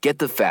 Get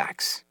the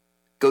facts.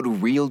 Go to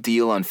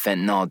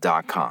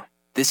realdealonfentanyl.com.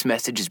 This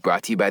message is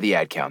brought to you by the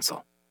Ad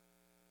Council.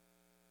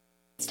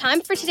 It's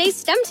time for today's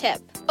STEM tip.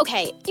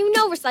 Okay, you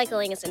know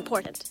recycling is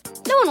important.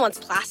 No one wants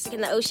plastic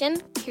in the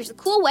ocean. Here's a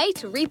cool way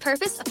to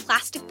repurpose a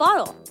plastic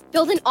bottle.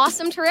 Build an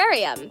awesome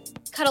terrarium.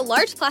 Cut a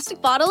large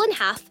plastic bottle in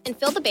half and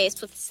fill the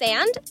base with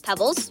sand,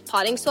 pebbles,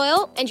 potting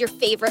soil, and your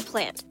favorite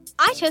plant.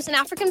 I chose an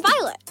African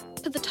violet.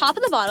 Put the top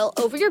of the bottle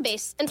over your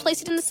base and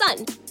place it in the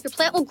sun. Your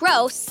plant will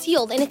grow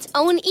sealed in its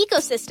own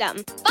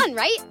ecosystem. Fun,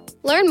 right?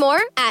 Learn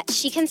more at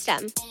She Can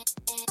STEM.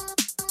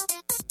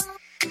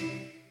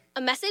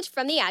 A message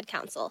from the Ad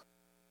Council.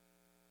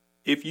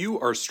 If you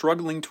are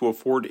struggling to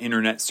afford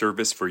internet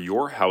service for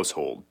your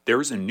household,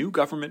 there is a new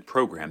government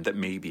program that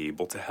may be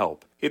able to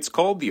help. It's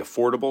called the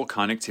Affordable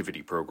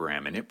Connectivity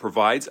Program, and it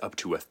provides up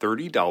to a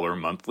 $30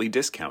 monthly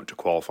discount to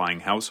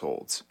qualifying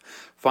households.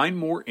 Find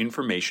more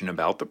information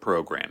about the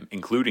program,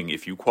 including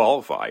if you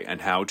qualify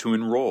and how to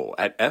enroll,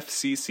 at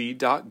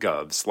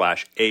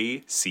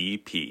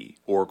fcc.gov/ACP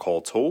or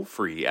call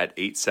toll-free at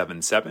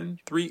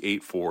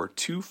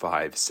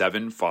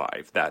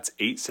 877-384-2575. That's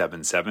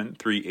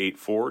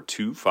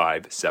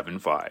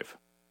 877-384-2575.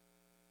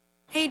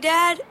 Hey,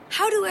 Dad,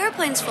 how do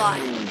airplanes fly?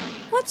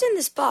 What's in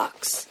this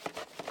box?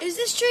 Is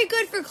this tree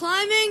good for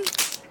climbing?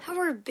 How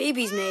are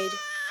babies made?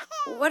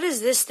 What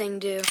does this thing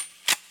do?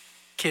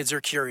 Kids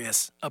are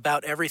curious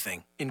about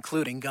everything,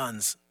 including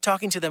guns.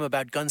 Talking to them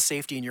about gun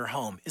safety in your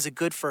home is a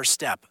good first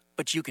step,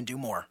 but you can do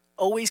more.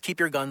 Always keep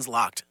your guns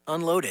locked,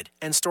 unloaded,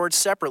 and stored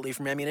separately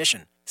from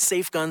ammunition.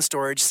 Safe gun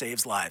storage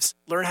saves lives.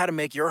 Learn how to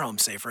make your home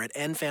safer at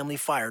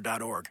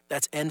endfamilyfire.org.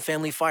 That's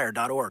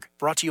endfamilyfire.org.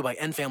 Brought to you by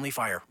End Family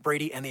Fire,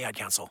 Brady, and the Ad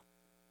Council.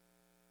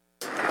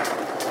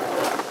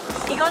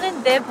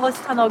 이거는 내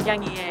버스턴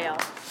억양이에요.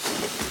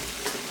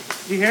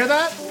 You hear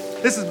that?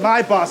 This is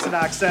my Boston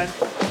accent.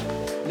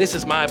 This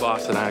is my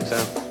Boston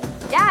accent.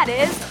 Yeah, it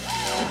is.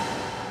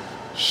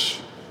 Shh.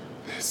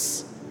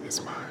 This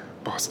is my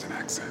Boston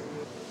accent.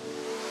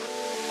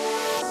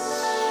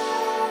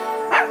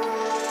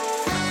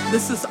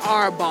 This is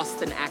our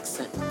Boston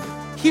accent.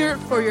 Hear it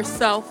for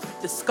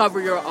yourself,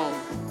 discover your own.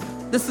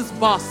 This is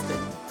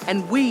Boston,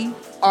 and we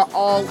are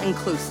all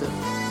inclusive.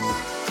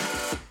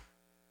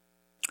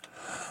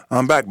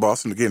 I'm back,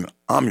 Boston. Again,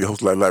 I'm your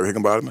host, Larry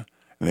Higginbottom. And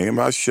the name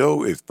of my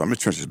show is From the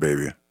Trenches,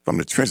 baby. From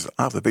the trenches,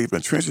 out the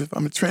basement trenches,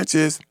 from the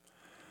trenches.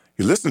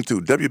 You listen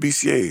to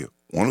WBCA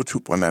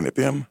 102.9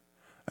 FM.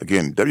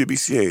 Again,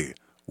 WBCA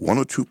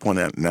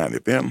 102.9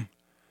 FM.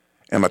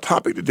 And my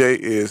topic today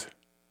is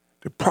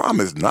the problem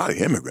is not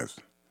immigrants.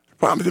 The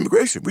problem is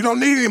immigration. We don't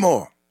need any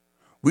more.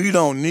 We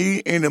don't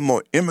need any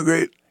more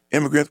immigrants.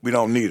 We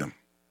don't need them.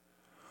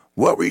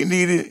 What we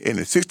needed in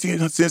the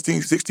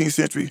 16th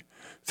century,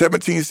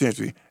 17th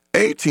century,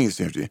 18th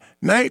century,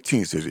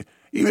 19th century,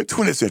 even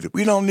 20th century,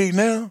 we don't need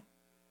now.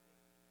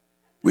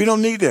 We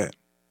don't need that.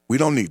 We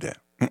don't need that.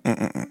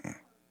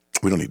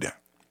 We don't need that.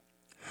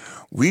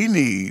 We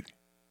need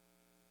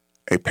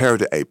a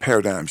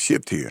paradigm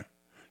shift here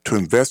to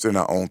invest in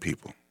our own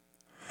people,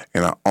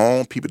 in our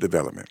own people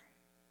development.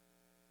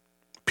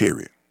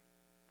 Period.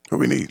 What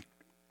we need.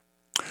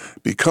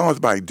 Because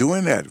by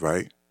doing that,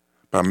 right,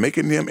 by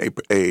making them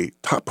a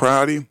top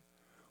priority,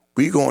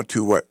 we're going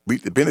to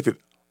reap the benefit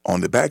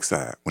on the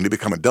backside. When they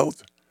become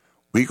adults,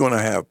 we're going to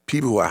have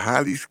people who are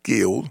highly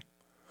skilled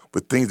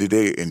with things that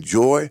they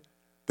enjoy,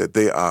 that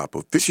they are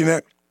proficient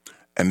at,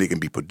 and they can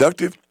be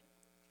productive,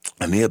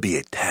 and they'll be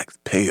a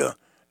taxpayer,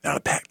 not a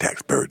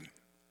tax burden.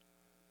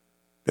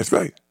 That's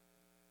right.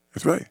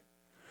 That's right.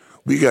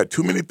 We got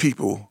too many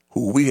people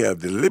who we have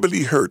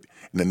deliberately hurt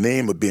in the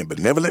name of being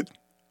benevolent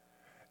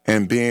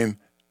and being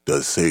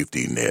the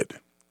safety net.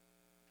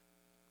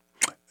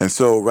 And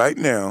so right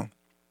now,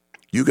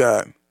 you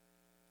got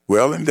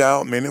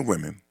well-endowed men and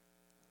women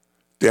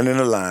standing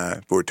in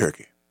line for a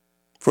turkey.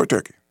 For a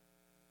turkey.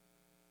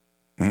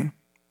 Mm-hmm.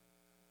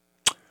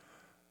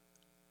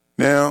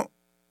 Now,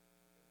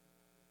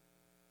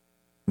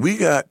 we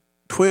got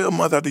 12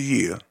 months out of the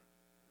year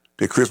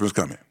that Christmas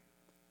coming.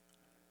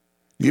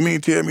 You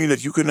mean tell me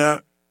that you could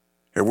not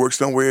have worked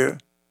somewhere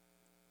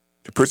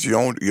to purchase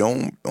your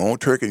own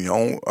turkey, your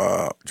own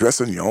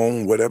dressing, your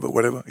own whatever,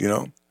 you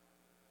know?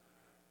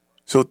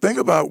 So think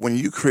about when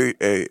you create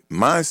a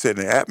mindset and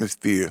an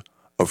atmosphere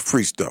of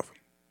free stuff.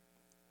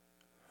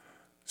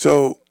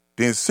 So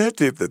the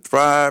incentive to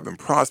thrive and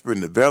prosper and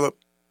develop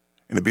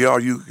and to be all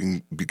you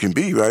can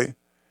be, right,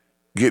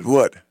 get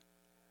what?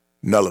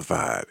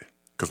 Nullified.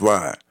 Because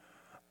why?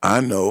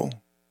 I know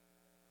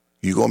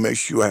you're going to make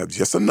sure I have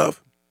just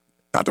enough,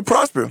 not to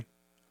prosper,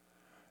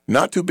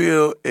 not to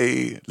build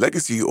a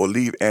legacy or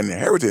leave an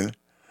inheritance,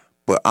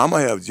 but I'm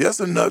going to have just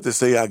enough to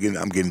say I'm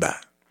getting by.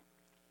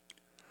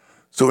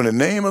 So in the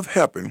name of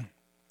helping,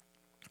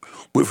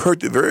 we've hurt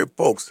the very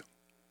folks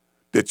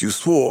that you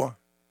swore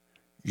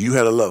you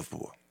had a love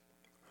for.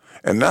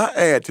 And now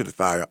add to the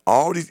fire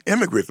all these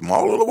immigrants from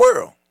all over the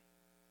world,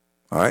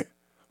 all right,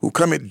 who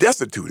come in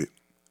destitute,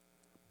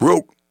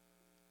 broke,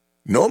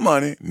 no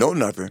money, no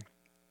nothing.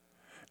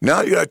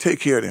 Now you got to take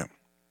care of them.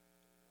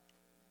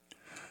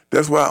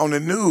 That's why on the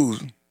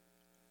news,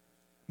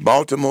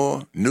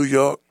 Baltimore, New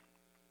York,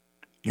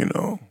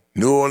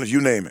 New Orleans,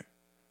 you name it,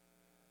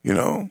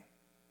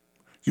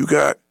 you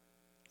got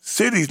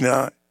cities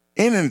now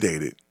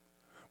inundated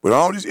with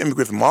all these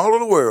immigrants from all over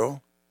the world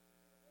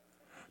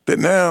that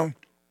now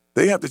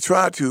they have to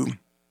try to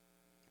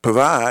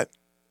provide,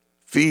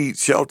 feed,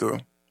 shelter,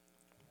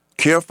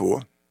 care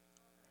for.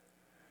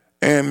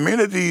 And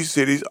many of these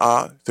cities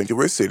are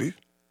sanctuary cities,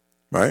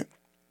 right?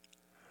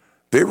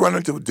 They run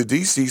into the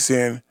D.C.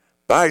 saying,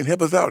 Biden,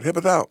 help us out, help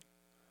us out.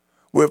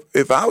 Well,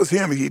 if I was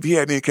him, if he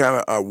had any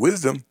kind of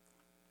wisdom,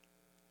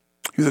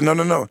 he said,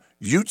 no.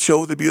 You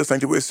chose to be a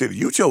sanctuary city.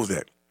 You chose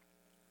that.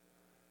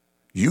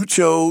 You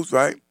chose,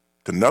 right,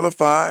 to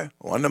nullify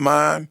or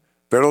undermine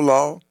federal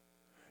law.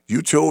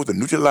 You chose to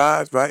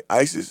neutralize, right,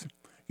 ISIS.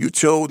 You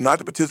chose not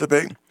to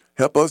participate,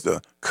 help us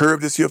to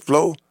curb this here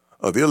flow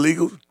of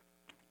illegals.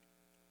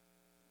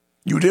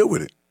 You deal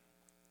with it.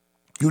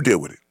 You deal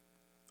with it.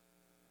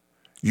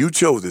 You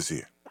chose this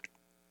here.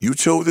 You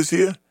chose this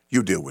here,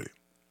 you deal with it.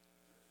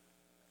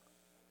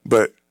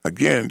 But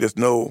again, there's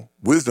no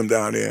wisdom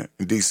down there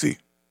in D.C.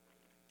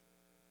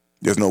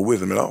 There's no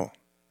wisdom at all.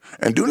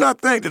 And do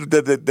not think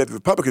that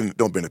Republicans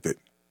don't benefit.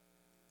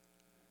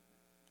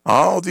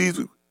 All these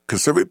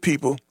conservative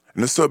people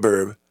in the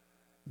suburb,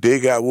 they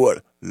got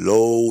what?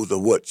 Loads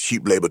of what?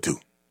 Cheap labor too.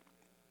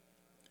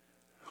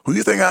 Who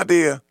you think out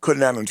there cutting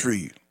down on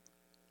trees,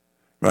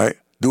 right?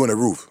 Doing the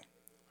roof,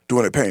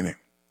 doing the painting,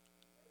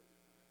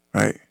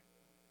 right?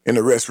 In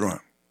the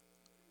restaurant.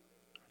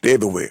 They're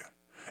everywhere.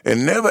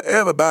 And never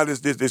ever buy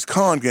this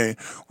con game.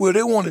 Well,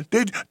 they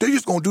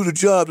just gonna do the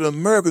job that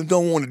Americans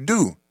don't want to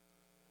do.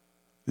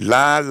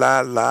 Lie.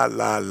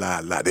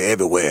 They're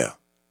everywhere.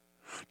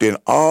 They're in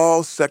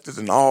all sectors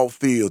and all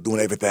fields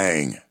doing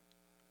everything.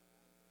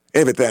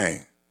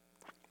 Everything.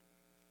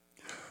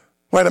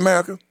 White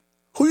America,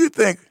 who you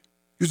think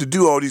used to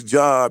do all these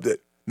jobs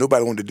that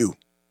nobody wanted to do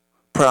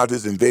prior to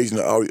this invasion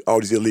of all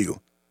these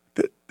illegal?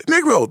 The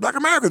Negroes, Black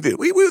Americans did.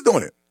 We was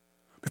doing it.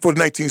 Before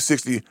the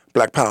 1960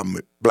 Black Power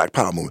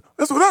movement.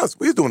 That's what us.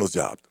 We was doing those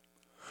jobs.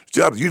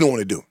 Jobs you don't want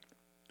to do.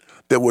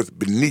 That was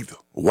beneath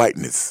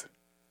whiteness.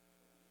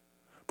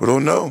 But oh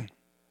no.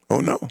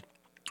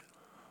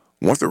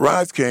 Once the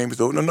riots came, we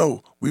said,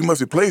 no. We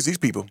must replace these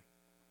people.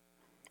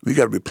 We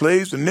got to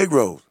replace the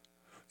Negroes.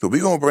 So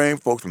we're going to bring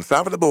folks from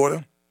south of the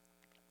border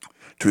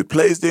to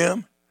replace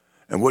them.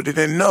 And what they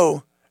didn't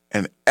know,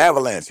 an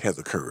avalanche has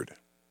occurred.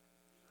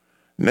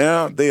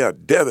 Now they are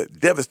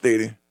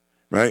devastating,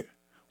 right?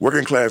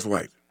 Working class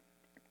whites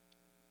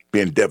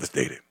being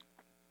devastated.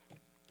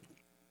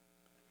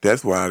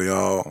 That's why they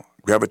all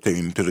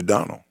gravitating to the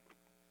Donald.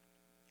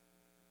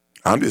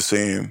 I'm just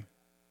saying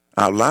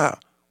out loud,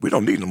 we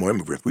don't need no more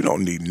immigrants. We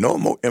don't need no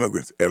more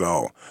immigrants at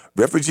all.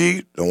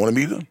 Refugees, don't want to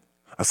meet them.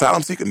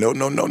 Asylum seeker, no.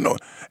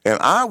 And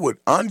I would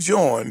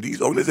unjoin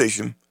these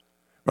organizations,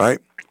 right,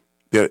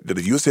 that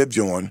the U.S. have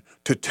joined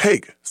to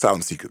take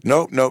asylum seekers.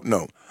 No.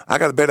 I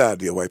got a better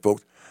idea, white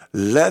folks.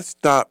 Let's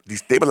stop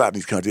destabilizing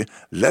these countries.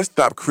 Let's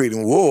stop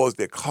creating wars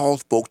that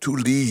cause folks to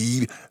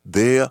leave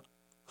their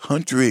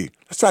country.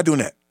 Let's try doing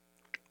that.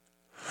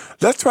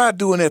 Let's try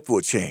doing that for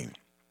a change.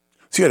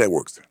 See how that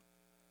works.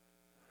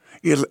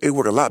 It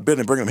worked a lot better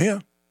than bringing them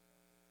here.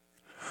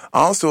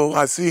 Also,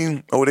 I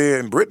seen over there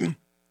in Britain,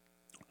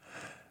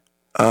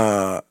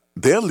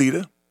 their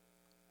leader,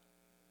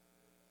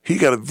 he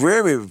got a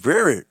very,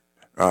 very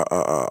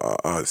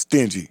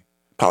stingy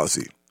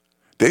policy.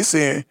 They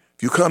saying,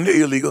 if you come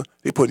there illegal,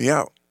 they putting you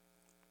out.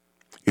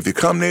 If you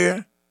come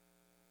there,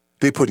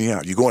 they putting you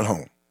out. You're going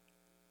home.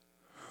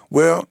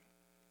 Well,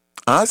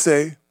 I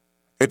say,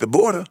 at the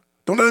border,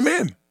 don't let them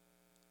in.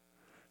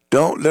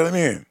 Don't let them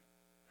in.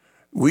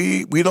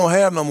 We don't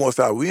have no more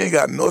asylum. We ain't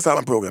got no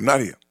asylum program, not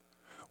here.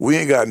 We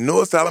ain't got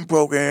no asylum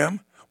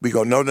program. We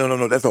go, no,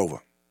 that's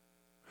over.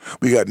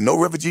 We got no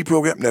refugee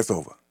program, that's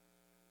over.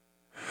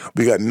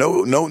 We got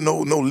no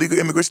legal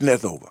immigration,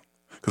 that's over.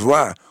 Because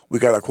why? We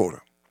got our quota.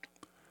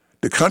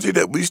 The country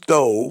that we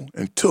stole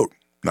and took,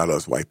 not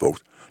us white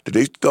folks, that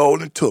they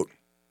stole and took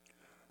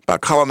by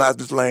colonizing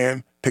this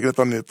land, taking it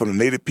from the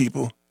native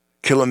people,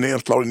 killing them,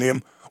 slaughtering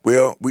them,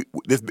 well,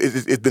 it's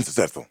been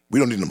successful. We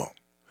don't need no more.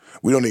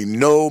 We don't need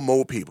no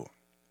more people.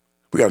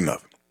 We got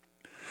enough.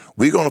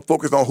 We're going to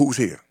focus on who's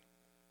here.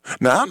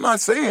 Now, I'm not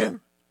saying,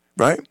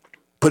 right,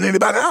 putting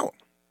anybody out.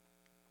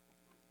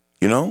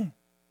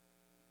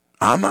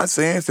 I'm not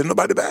saying send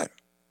nobody back.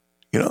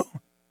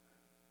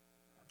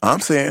 I'm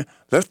saying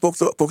let's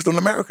focus on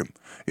America.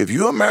 If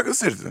you're an American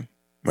citizen,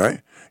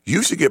 right,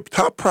 you should get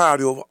top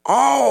priority over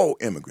all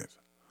immigrants,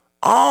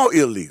 all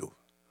illegals,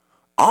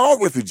 all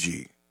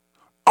refugees,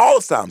 all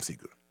asylum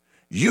seekers.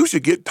 You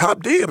should get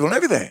top dibs on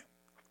everything.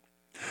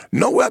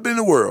 Nowhere in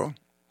the world,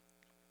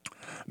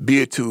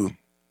 be it to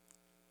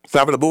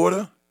south of the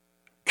border,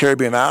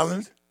 Caribbean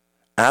islands,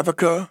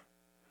 Africa,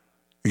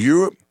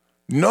 Europe,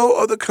 No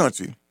other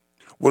country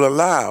will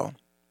allow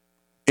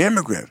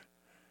immigrants,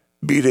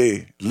 be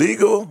they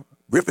legal,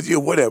 refugee,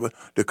 or whatever,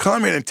 to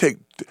come in and take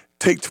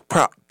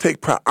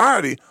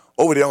priority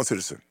over their own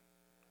citizen.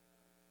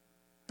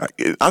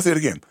 I'll say it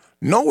again.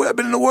 Nowhere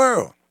in the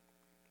world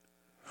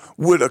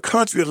would a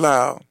country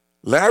allow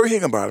Larry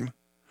Higginbottom,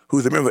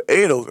 who's a member of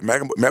ADOS,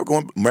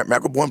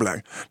 American Born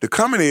Black, to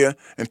come in here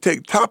and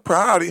take top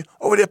priority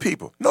over their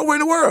people. Nowhere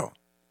in the world.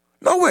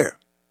 Nowhere.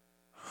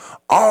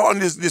 All on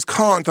this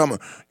con talking,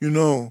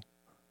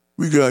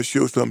 we got to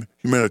show some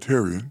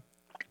humanitarian,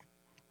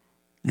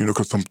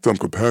 some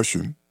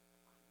compassion,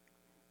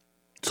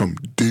 some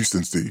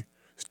decency.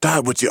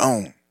 Start with your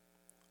own.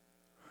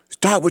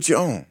 Start with your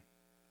own.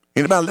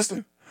 Anybody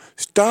listening?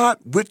 Start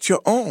with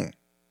your own.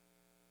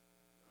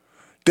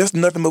 That's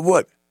nothing but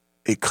what?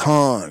 A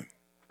con.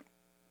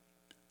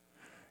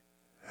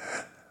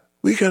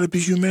 We got to be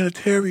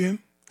humanitarian.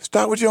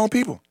 Start with your own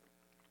people.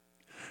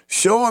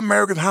 Show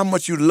Americans how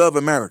much you love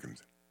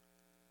Americans.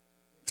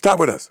 Start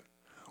with us.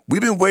 We've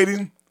been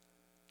waiting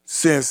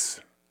since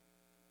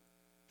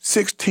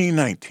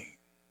 1619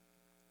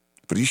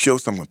 for you to show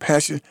some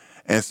compassion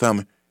and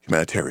some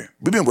humanitarian.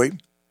 We've been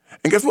waiting.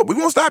 And guess what? We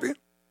won't stop you.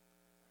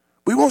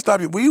 We won't stop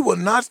you. We will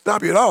not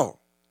stop you at all.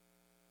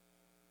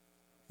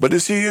 But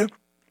this year,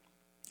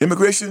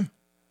 immigration,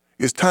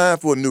 it's time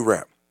for a new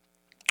rap.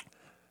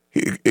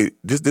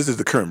 This is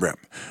the current rap.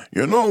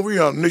 We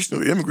are a nation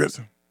of immigrants.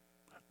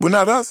 We're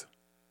not us.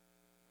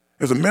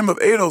 As a member of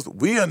ADOS,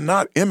 we are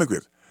not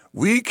immigrants.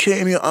 We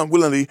came here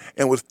unwillingly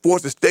and was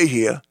forced to stay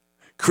here,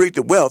 create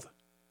the wealth,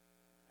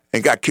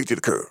 and got kicked to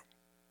the curb.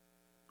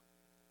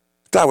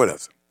 Start with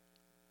us.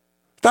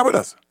 Start with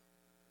us.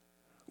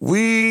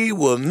 We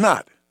will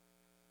not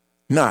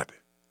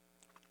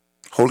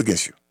hold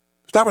against you.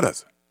 Stop with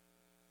us.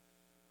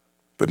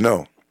 But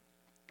no,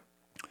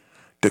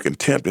 the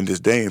contempt and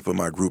disdain for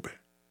my group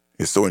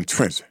is so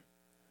entrenched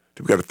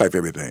that we got to fight for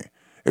everything.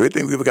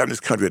 Everything we ever got in this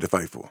country, we had to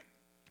fight for.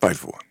 Fight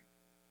for.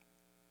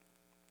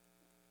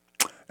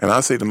 And I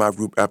say to my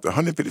group, after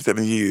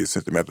 157 years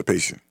since the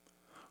emancipation,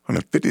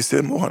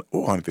 157 or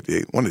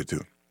 158, one of the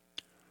two,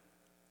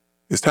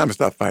 it's time to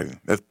stop fighting.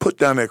 Let's put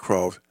down that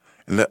cross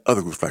and let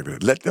other groups fight for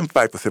it. Let them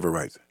fight for civil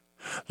rights.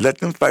 Let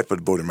them fight for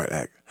the Voting Rights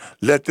Act.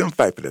 Let them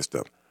fight for that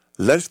stuff.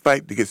 Let's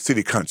fight to get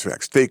city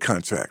contracts, state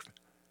contracts,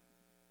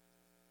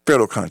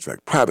 federal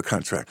contract, private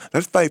contract.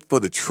 Let's fight for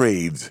the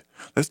trades.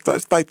 Let's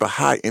fight for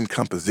high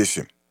income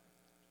position.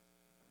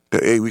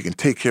 That we can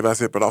take care of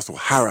ourselves, but also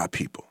hire our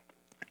people.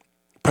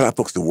 Put our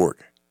folks to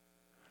work.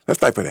 Let's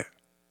fight for that.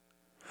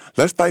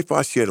 Let's fight for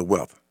our share of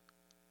wealth.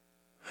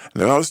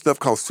 And all this stuff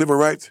called civil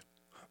rights,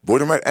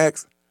 Voting Rights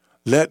Acts,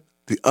 let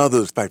the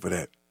others fight for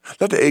that.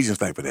 Let the Asians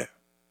fight for that.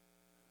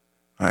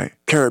 All right?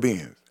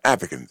 Caribbeans,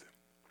 Africans,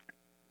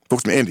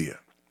 folks from India,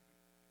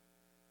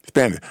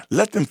 Spanish,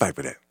 let them fight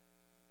for that.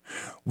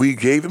 We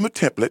gave them a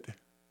template.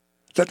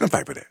 Let them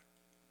fight for that.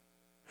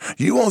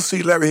 You won't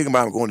see Larry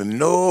Higginbottom going to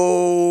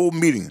no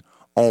meeting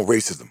on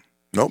racism.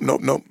 Nope.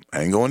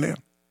 I ain't going there.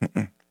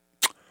 Mm-mm.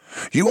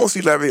 You won't see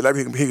Larry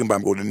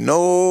Higginbottom going to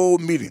no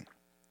meeting,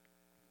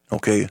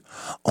 okay,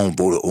 on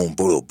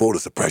voter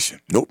suppression.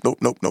 Nope.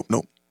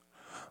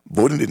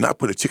 Voting did not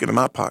put a chicken in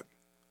my pot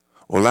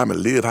or allow me to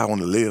live how I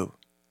want to live.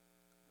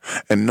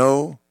 And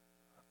no,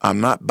 I'm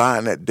not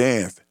buying that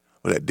dance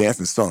or that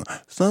dancing song.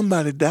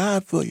 Somebody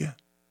died for you.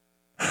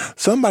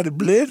 Somebody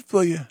bled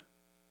for you.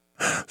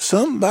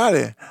 Some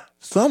of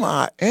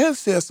our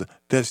ancestors,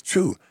 that's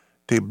true,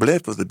 they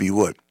bled for us to be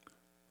what?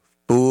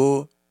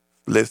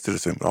 Full-fledged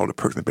citizens with all the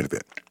perks and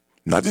benefits.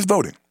 Not just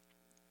voting.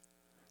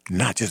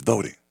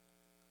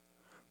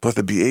 For us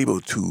to be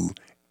able to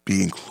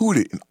be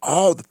included in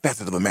all the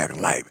facets of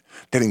American life.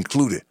 That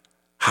included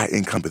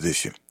high-income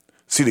position,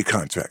 city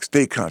contracts,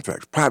 state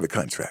contracts, private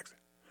contracts,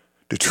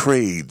 the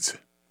trades,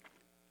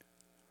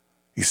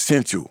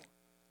 essential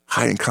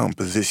high-income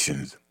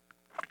positions,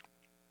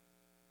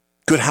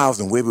 good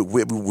housing where we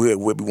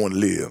want to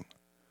live,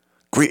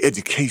 great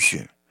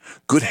education,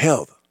 good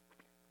health,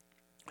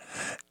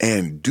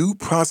 and due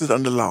process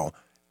under law.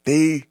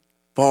 They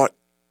fought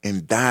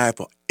and died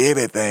for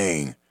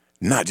everything,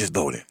 not just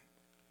voting.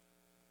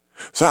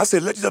 So I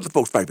said, let these other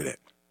folks fight for that.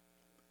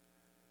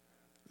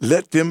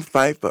 Let them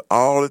fight for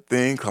all the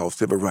thing called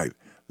civil rights.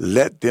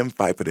 Let them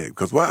fight for that.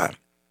 Because why?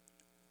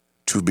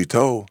 Truth be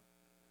told,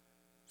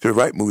 civil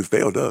rights movement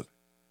failed us.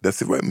 That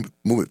civil rights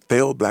movement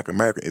failed Black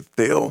America. It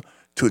failed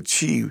to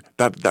achieve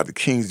Dr.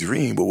 King's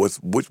dream,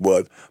 which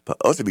was for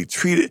us to be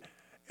treated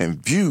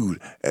and viewed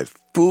as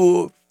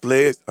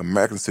full-fledged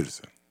American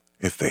citizens.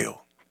 It failed.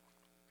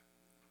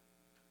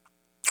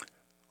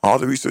 All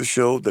the research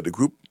showed that the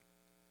group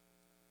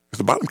is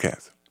the bottom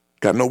caste,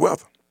 got no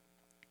wealth.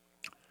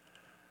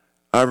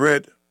 I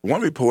read one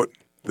report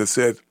that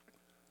said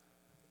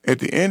at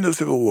the end of the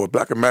Civil War,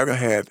 Black America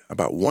had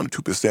about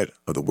 1-2%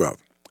 of the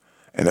wealth.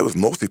 And that was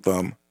mostly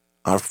from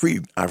our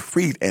freed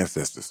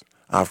ancestors,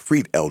 our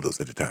freed elders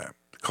at the time,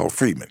 called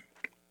freedmen.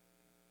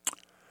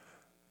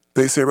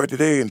 They say right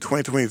today in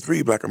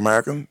 2023, Black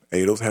American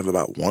ADOS have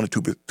about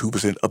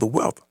 1-2% of the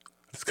wealth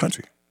of this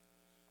country.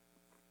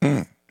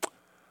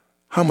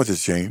 How much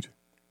has changed?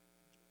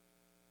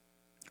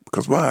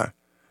 Because why?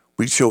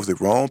 We chose the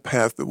wrong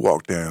path to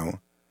walk down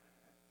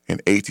in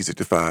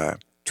 1865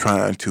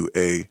 trying to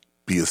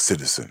be a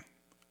citizen.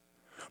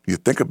 You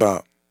think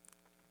about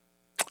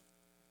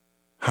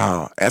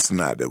how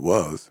asinine that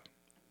was.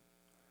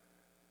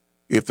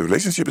 If the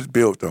relationship is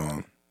built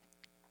on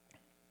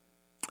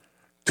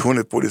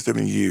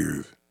 247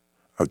 years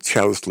of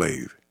chattel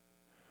slave,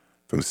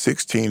 from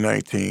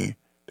 1619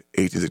 to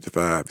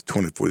 1865,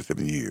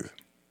 247 years,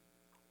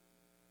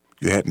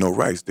 you had no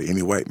rights that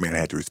any white man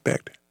had to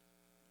respect,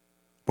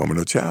 woman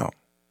or child.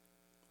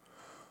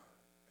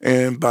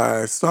 And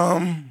by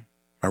some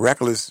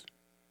miraculous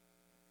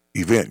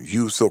event,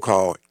 you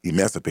so-called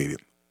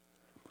emancipated,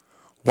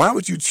 why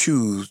would you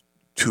choose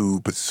to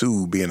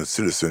pursue being a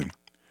citizen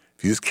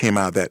if you just came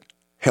out of that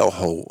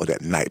hellhole or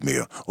that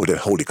nightmare or that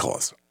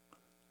Holocaust?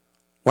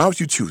 Why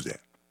would you choose that?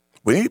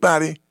 Would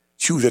anybody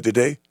choose that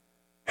today?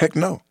 Heck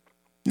no.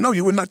 No,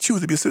 you would not choose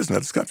to be a citizen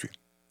of this country.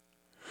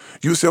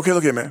 You would say, okay,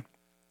 look here, man.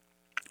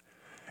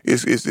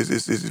 It's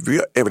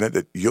real evident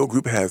that your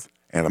group has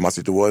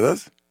animosity toward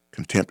us,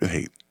 contempt and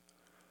hate.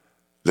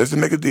 Let's just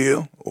make a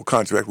deal or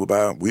contract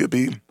whereby we'll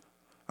be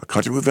a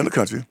country within a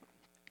country.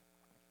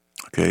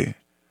 Okay?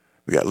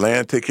 We got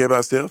land to take care of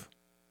ourselves.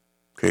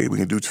 Okay? We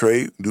can do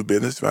trade, do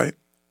business, right?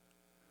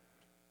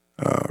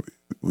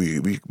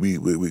 We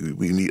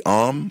need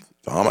arms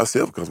to arm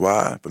ourselves, because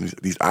why? From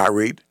these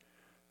irate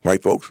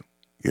white folks,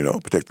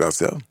 protect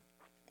ourselves.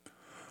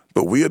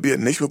 But we'll be a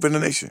nation within a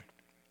nation.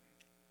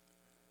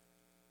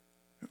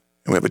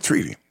 And we have a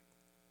treaty.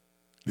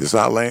 This is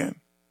our land.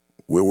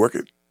 We'll work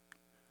it.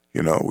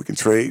 We can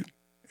trade,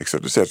 et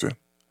cetera, et cetera.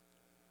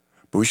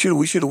 But we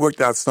should have worked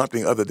out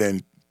something other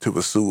than to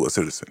pursue a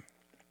citizen.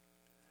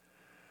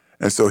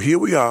 And so here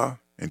we are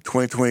in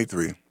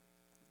 2023,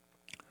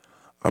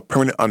 a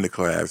permanent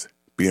underclass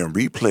being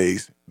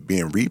replaced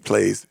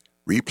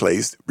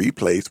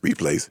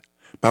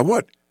by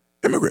what?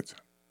 Immigrants.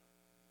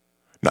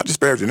 Not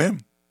disparaging them.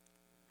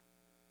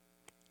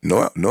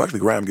 No actually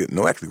ground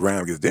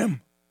against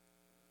them.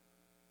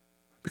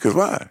 Because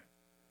why?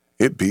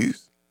 It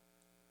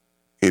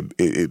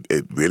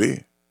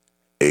really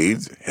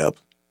aids,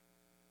 helps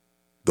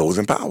those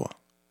in power,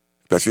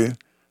 especially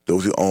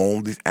those who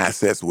own these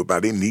assets whereby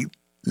they need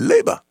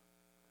labor.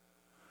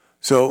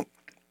 So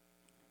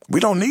we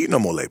don't need no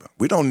more labor.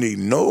 We don't need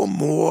no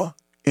more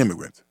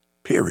immigrants,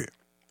 period.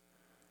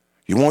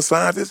 You want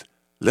scientists?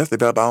 Let's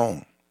develop our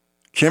own.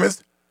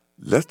 Chemists?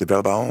 Let's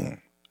develop our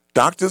own.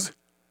 Doctors?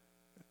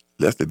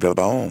 Let's develop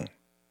our own.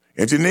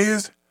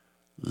 Engineers?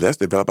 Let's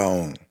develop our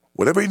own.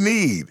 Whatever we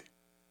need,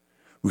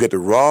 we got the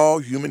raw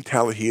human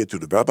talent here to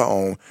develop our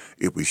own.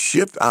 If we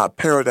shift our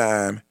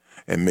paradigm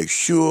and make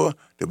sure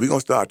that we're going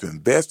to start to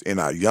invest in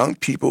our young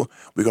people,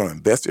 we're going to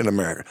invest in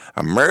America.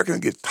 Americans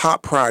get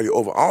top priority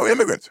over all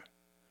immigrants,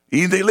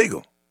 even if they're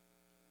illegal.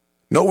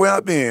 Nowhere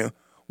I've been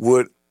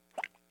would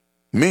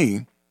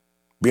me,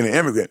 being an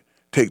immigrant,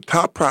 take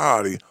top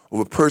priority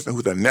over a person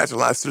who's a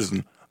naturalized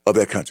citizen of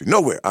that country.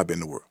 Nowhere I've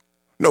been in the world.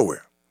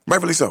 Nowhere.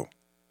 Rightfully so.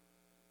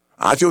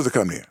 I chose to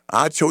come there.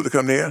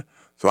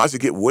 So I should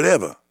get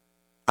whatever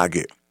I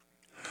get.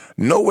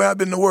 Nowhere I've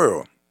been in the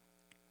world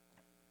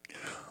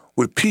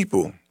with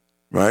people,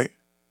 right,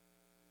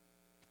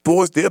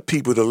 force their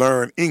people to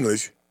learn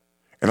English,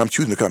 and I'm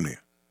choosing to come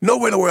there.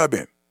 Nowhere in the world I've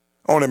been.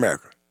 Only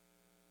America.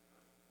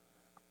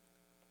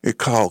 It's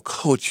called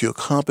cultural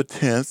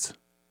competence.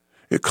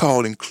 It's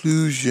called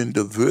inclusion,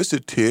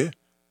 diversity,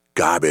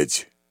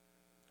 garbage.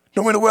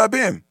 Nowhere in the world I've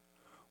been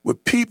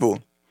with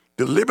people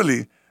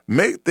deliberately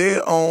make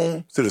their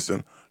own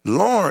citizen,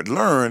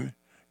 learn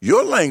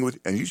your language,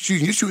 and you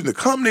choosing to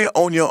come there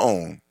on your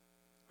own.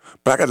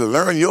 But I got to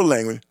learn your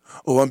language.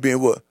 Oh, I'm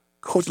being what?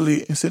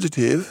 Culturally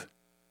insensitive.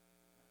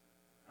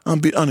 I'm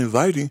being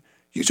uninviting.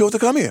 You chose to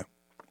come here.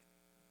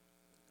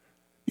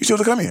 You chose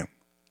to come here.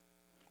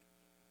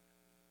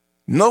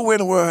 Nowhere in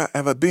the world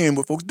have I been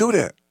where folks do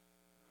that,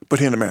 but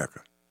here in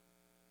America.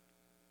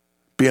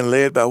 Being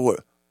led by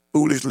what?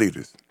 Foolish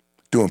leaders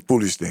doing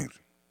foolish things.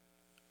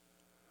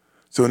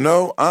 So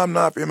no, I'm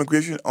not for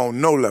immigration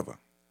on no level.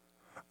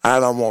 I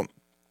don't want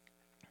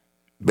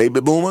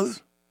baby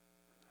boomers.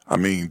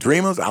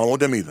 Dreamers. I don't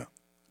want them either.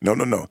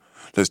 No.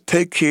 Let's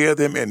take care of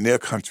them in their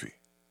country.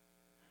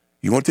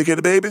 You want to take care of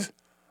the babies?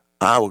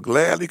 I will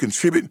gladly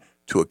contribute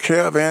to a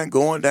caravan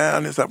going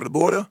down this side of the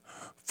border,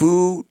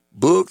 food,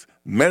 books,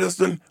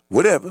 medicine,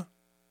 whatever.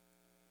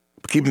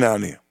 But keep them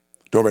down there.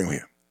 Don't bring them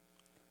here.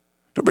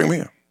 Don't bring them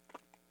here.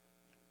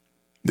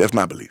 That's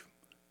my belief.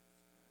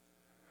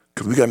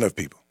 Because we got enough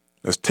people.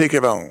 Let's take care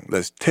of our own.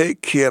 Let's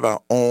take care of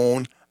our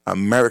own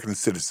American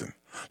citizen.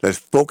 Let's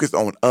focus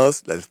on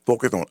us. Let's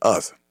focus on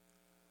us.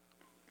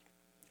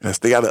 And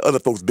stay out of other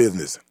folks'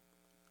 business.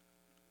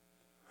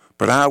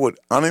 But I would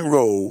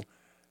unenroll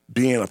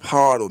being a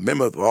part or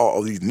member of all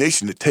of these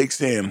nations that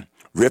takes in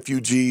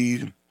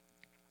refugees,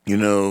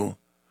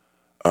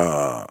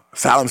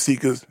 asylum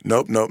seekers.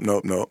 Nope.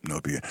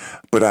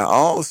 But I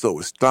also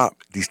would stop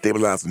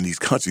destabilizing these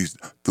countries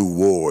through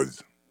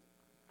wars.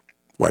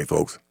 White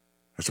folks.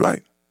 That's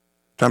right.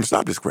 Time to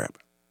stop this crap.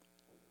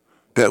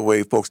 That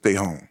way folks stay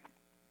home.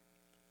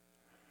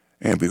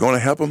 And if we're going to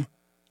help them,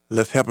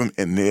 let's help them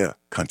in their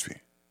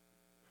country.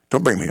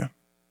 Don't bring them here.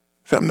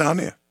 Help them down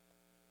there.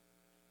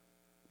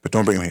 But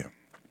don't bring them here.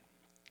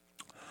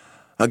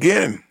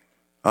 Again,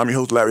 I'm your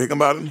host, Larry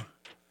Higginbottom.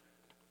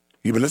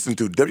 You've been listening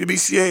to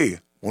WBCA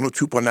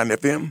 102.9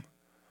 FM.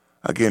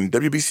 Again,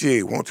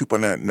 WBCA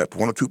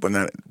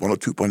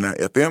 102.9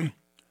 FM.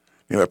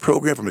 You know, a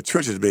program from the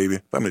trenches, baby.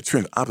 From the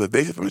trenches.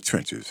 Observation from the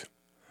trenches.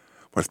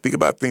 When I speak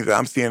about things that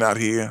I'm seeing out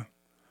here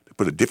to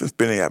put a different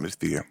spin in the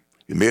atmosphere.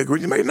 You may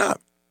agree, you may not.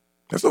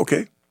 That's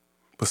okay.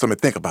 But something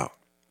to think about.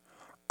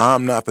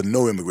 I'm not for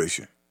no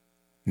immigration.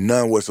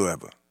 None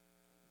whatsoever.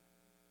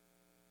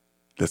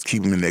 Let's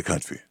keep them in their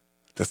country.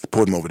 Let's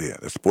support them over there.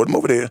 Let's support them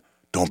over there.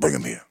 Don't bring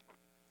them here.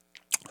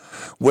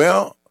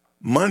 Well,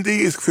 Monday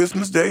is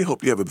Christmas Day.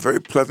 Hope you have a very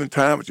pleasant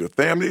time with your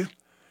family.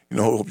 You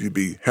know, hope you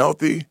be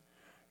healthy.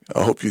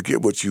 I hope you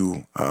get what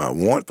you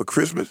want for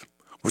Christmas,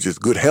 which is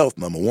good health,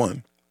 number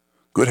one.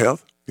 Good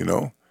health, you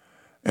know,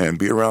 and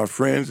be around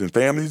friends and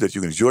families that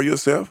you can enjoy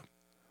yourself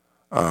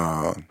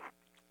for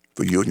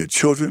you and your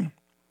children,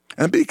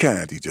 and be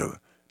kind to each other.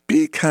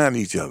 Be kind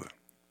to each other.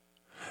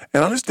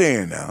 And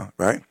understand now,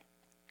 right,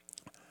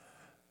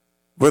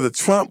 whether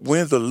Trump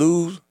wins or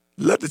lose,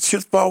 let the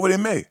chips fall where they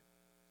may.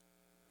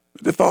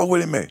 Let them fall where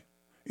they may.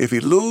 If he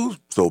loses,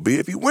 so be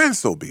it. If he wins,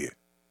 so be it.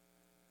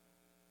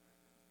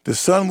 The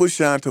sun will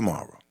shine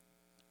tomorrow.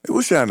 It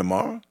will shine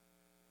tomorrow.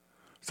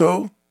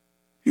 So,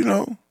 you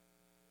know,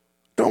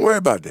 don't worry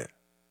about that.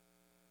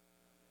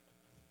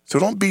 So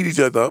don't beat each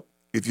other up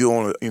if you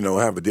want to, you know,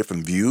 have a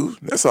different views.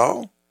 That's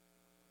all.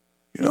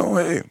 You know,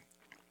 hey,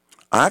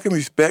 I can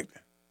respect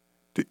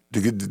to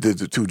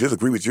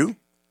disagree with you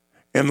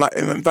and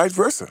vice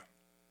versa.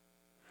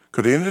 Because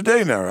at the end of the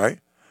day now, right,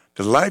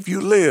 the life you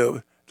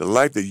live, the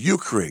life that you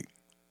create,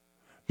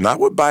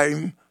 not with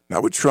Biden,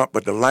 not with Trump,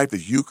 but the life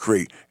that you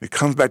create. It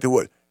comes back to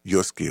what?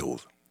 Your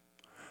skills.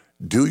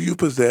 Do you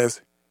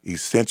possess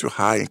essential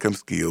high-income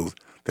skills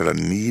that are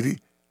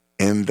needed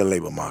in the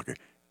labor market?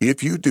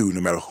 If you do,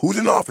 no matter who's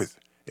in office,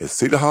 at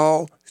City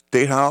Hall,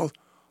 State House,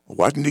 or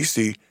Washington,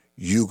 D.C.,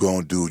 you're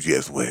going to do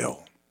just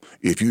well.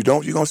 If you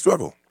don't, you're going to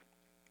struggle.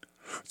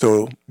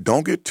 So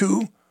don't get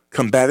too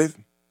combative,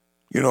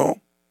 you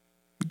know,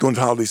 during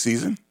the holiday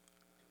season.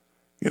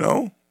 You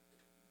know,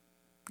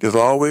 there's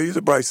always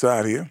a bright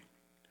side here.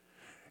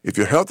 If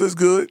your health is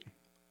good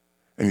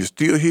and you're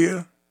still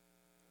here,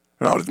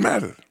 then all that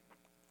matters,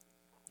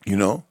 you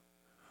know.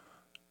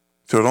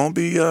 So don't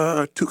be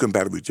too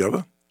combative with each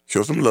other.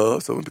 Show some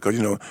love, because,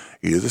 you know,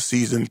 it is a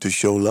season to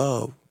show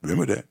love.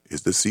 Remember that.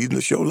 It's the season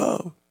to show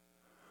love.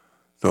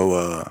 So,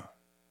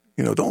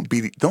 you know, don't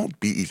beat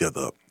each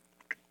other up,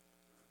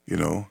 you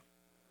know,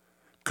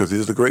 because it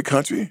is a great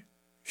country.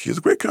 She is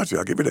a great country.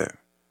 I'll give you that.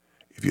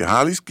 If you're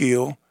highly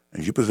skilled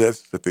and you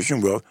possess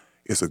sufficient wealth,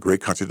 it's a great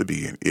country to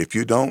be in. If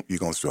you don't, you're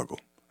going to struggle.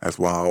 That's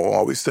why I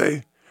always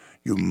say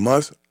you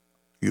must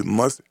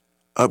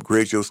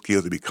upgrade your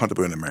skills to be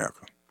comfortable in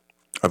America.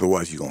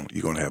 Otherwise, you're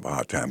going to have a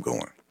hard time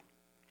going,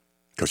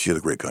 because she's a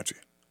great country.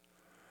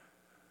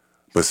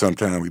 But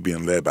sometimes we're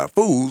being led by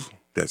fools.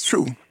 That's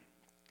true.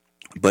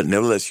 But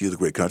nevertheless, she is a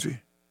great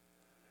country.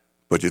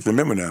 But just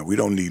remember now, we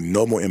don't need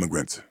no more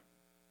immigrants.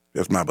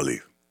 That's my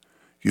belief.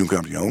 You can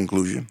come to your own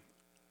conclusion.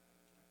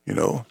 You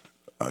know,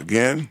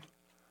 again,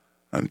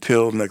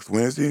 until next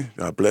Wednesday,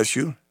 God bless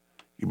you.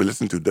 You've been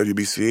listening to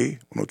WBCA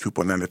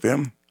 102.9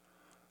 FM.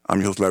 I'm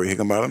your host, Larry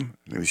Higginbottom.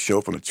 In the show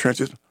from the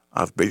trenches.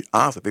 I was based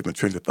from the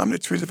trenches. From the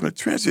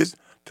trenches.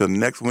 Till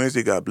next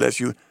Wednesday, God bless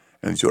you.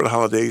 And enjoy the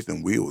holidays,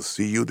 and we will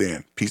see you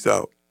then. Peace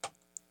out.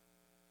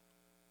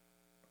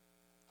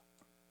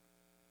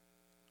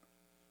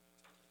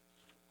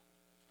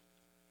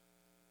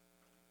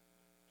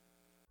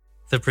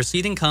 The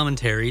preceding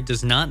commentary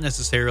does not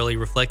necessarily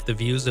reflect the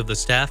views of the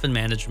staff and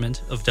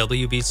management of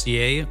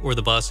WBCA or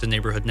the Boston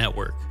Neighborhood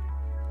Network.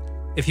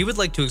 If you would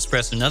like to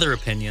express another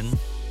opinion,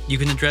 you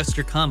can address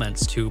your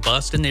comments to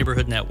Boston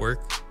Neighborhood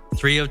Network,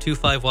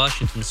 3025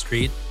 Washington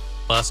Street,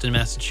 Boston,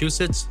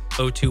 Massachusetts,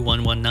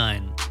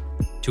 02119.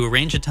 To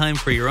arrange a time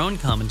for your own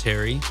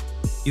commentary,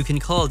 you can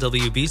call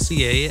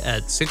WBCA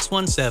at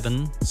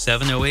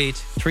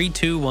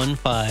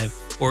 617-708-3215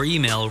 or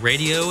email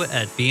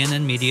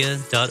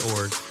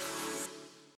radio@bnnmedia.org.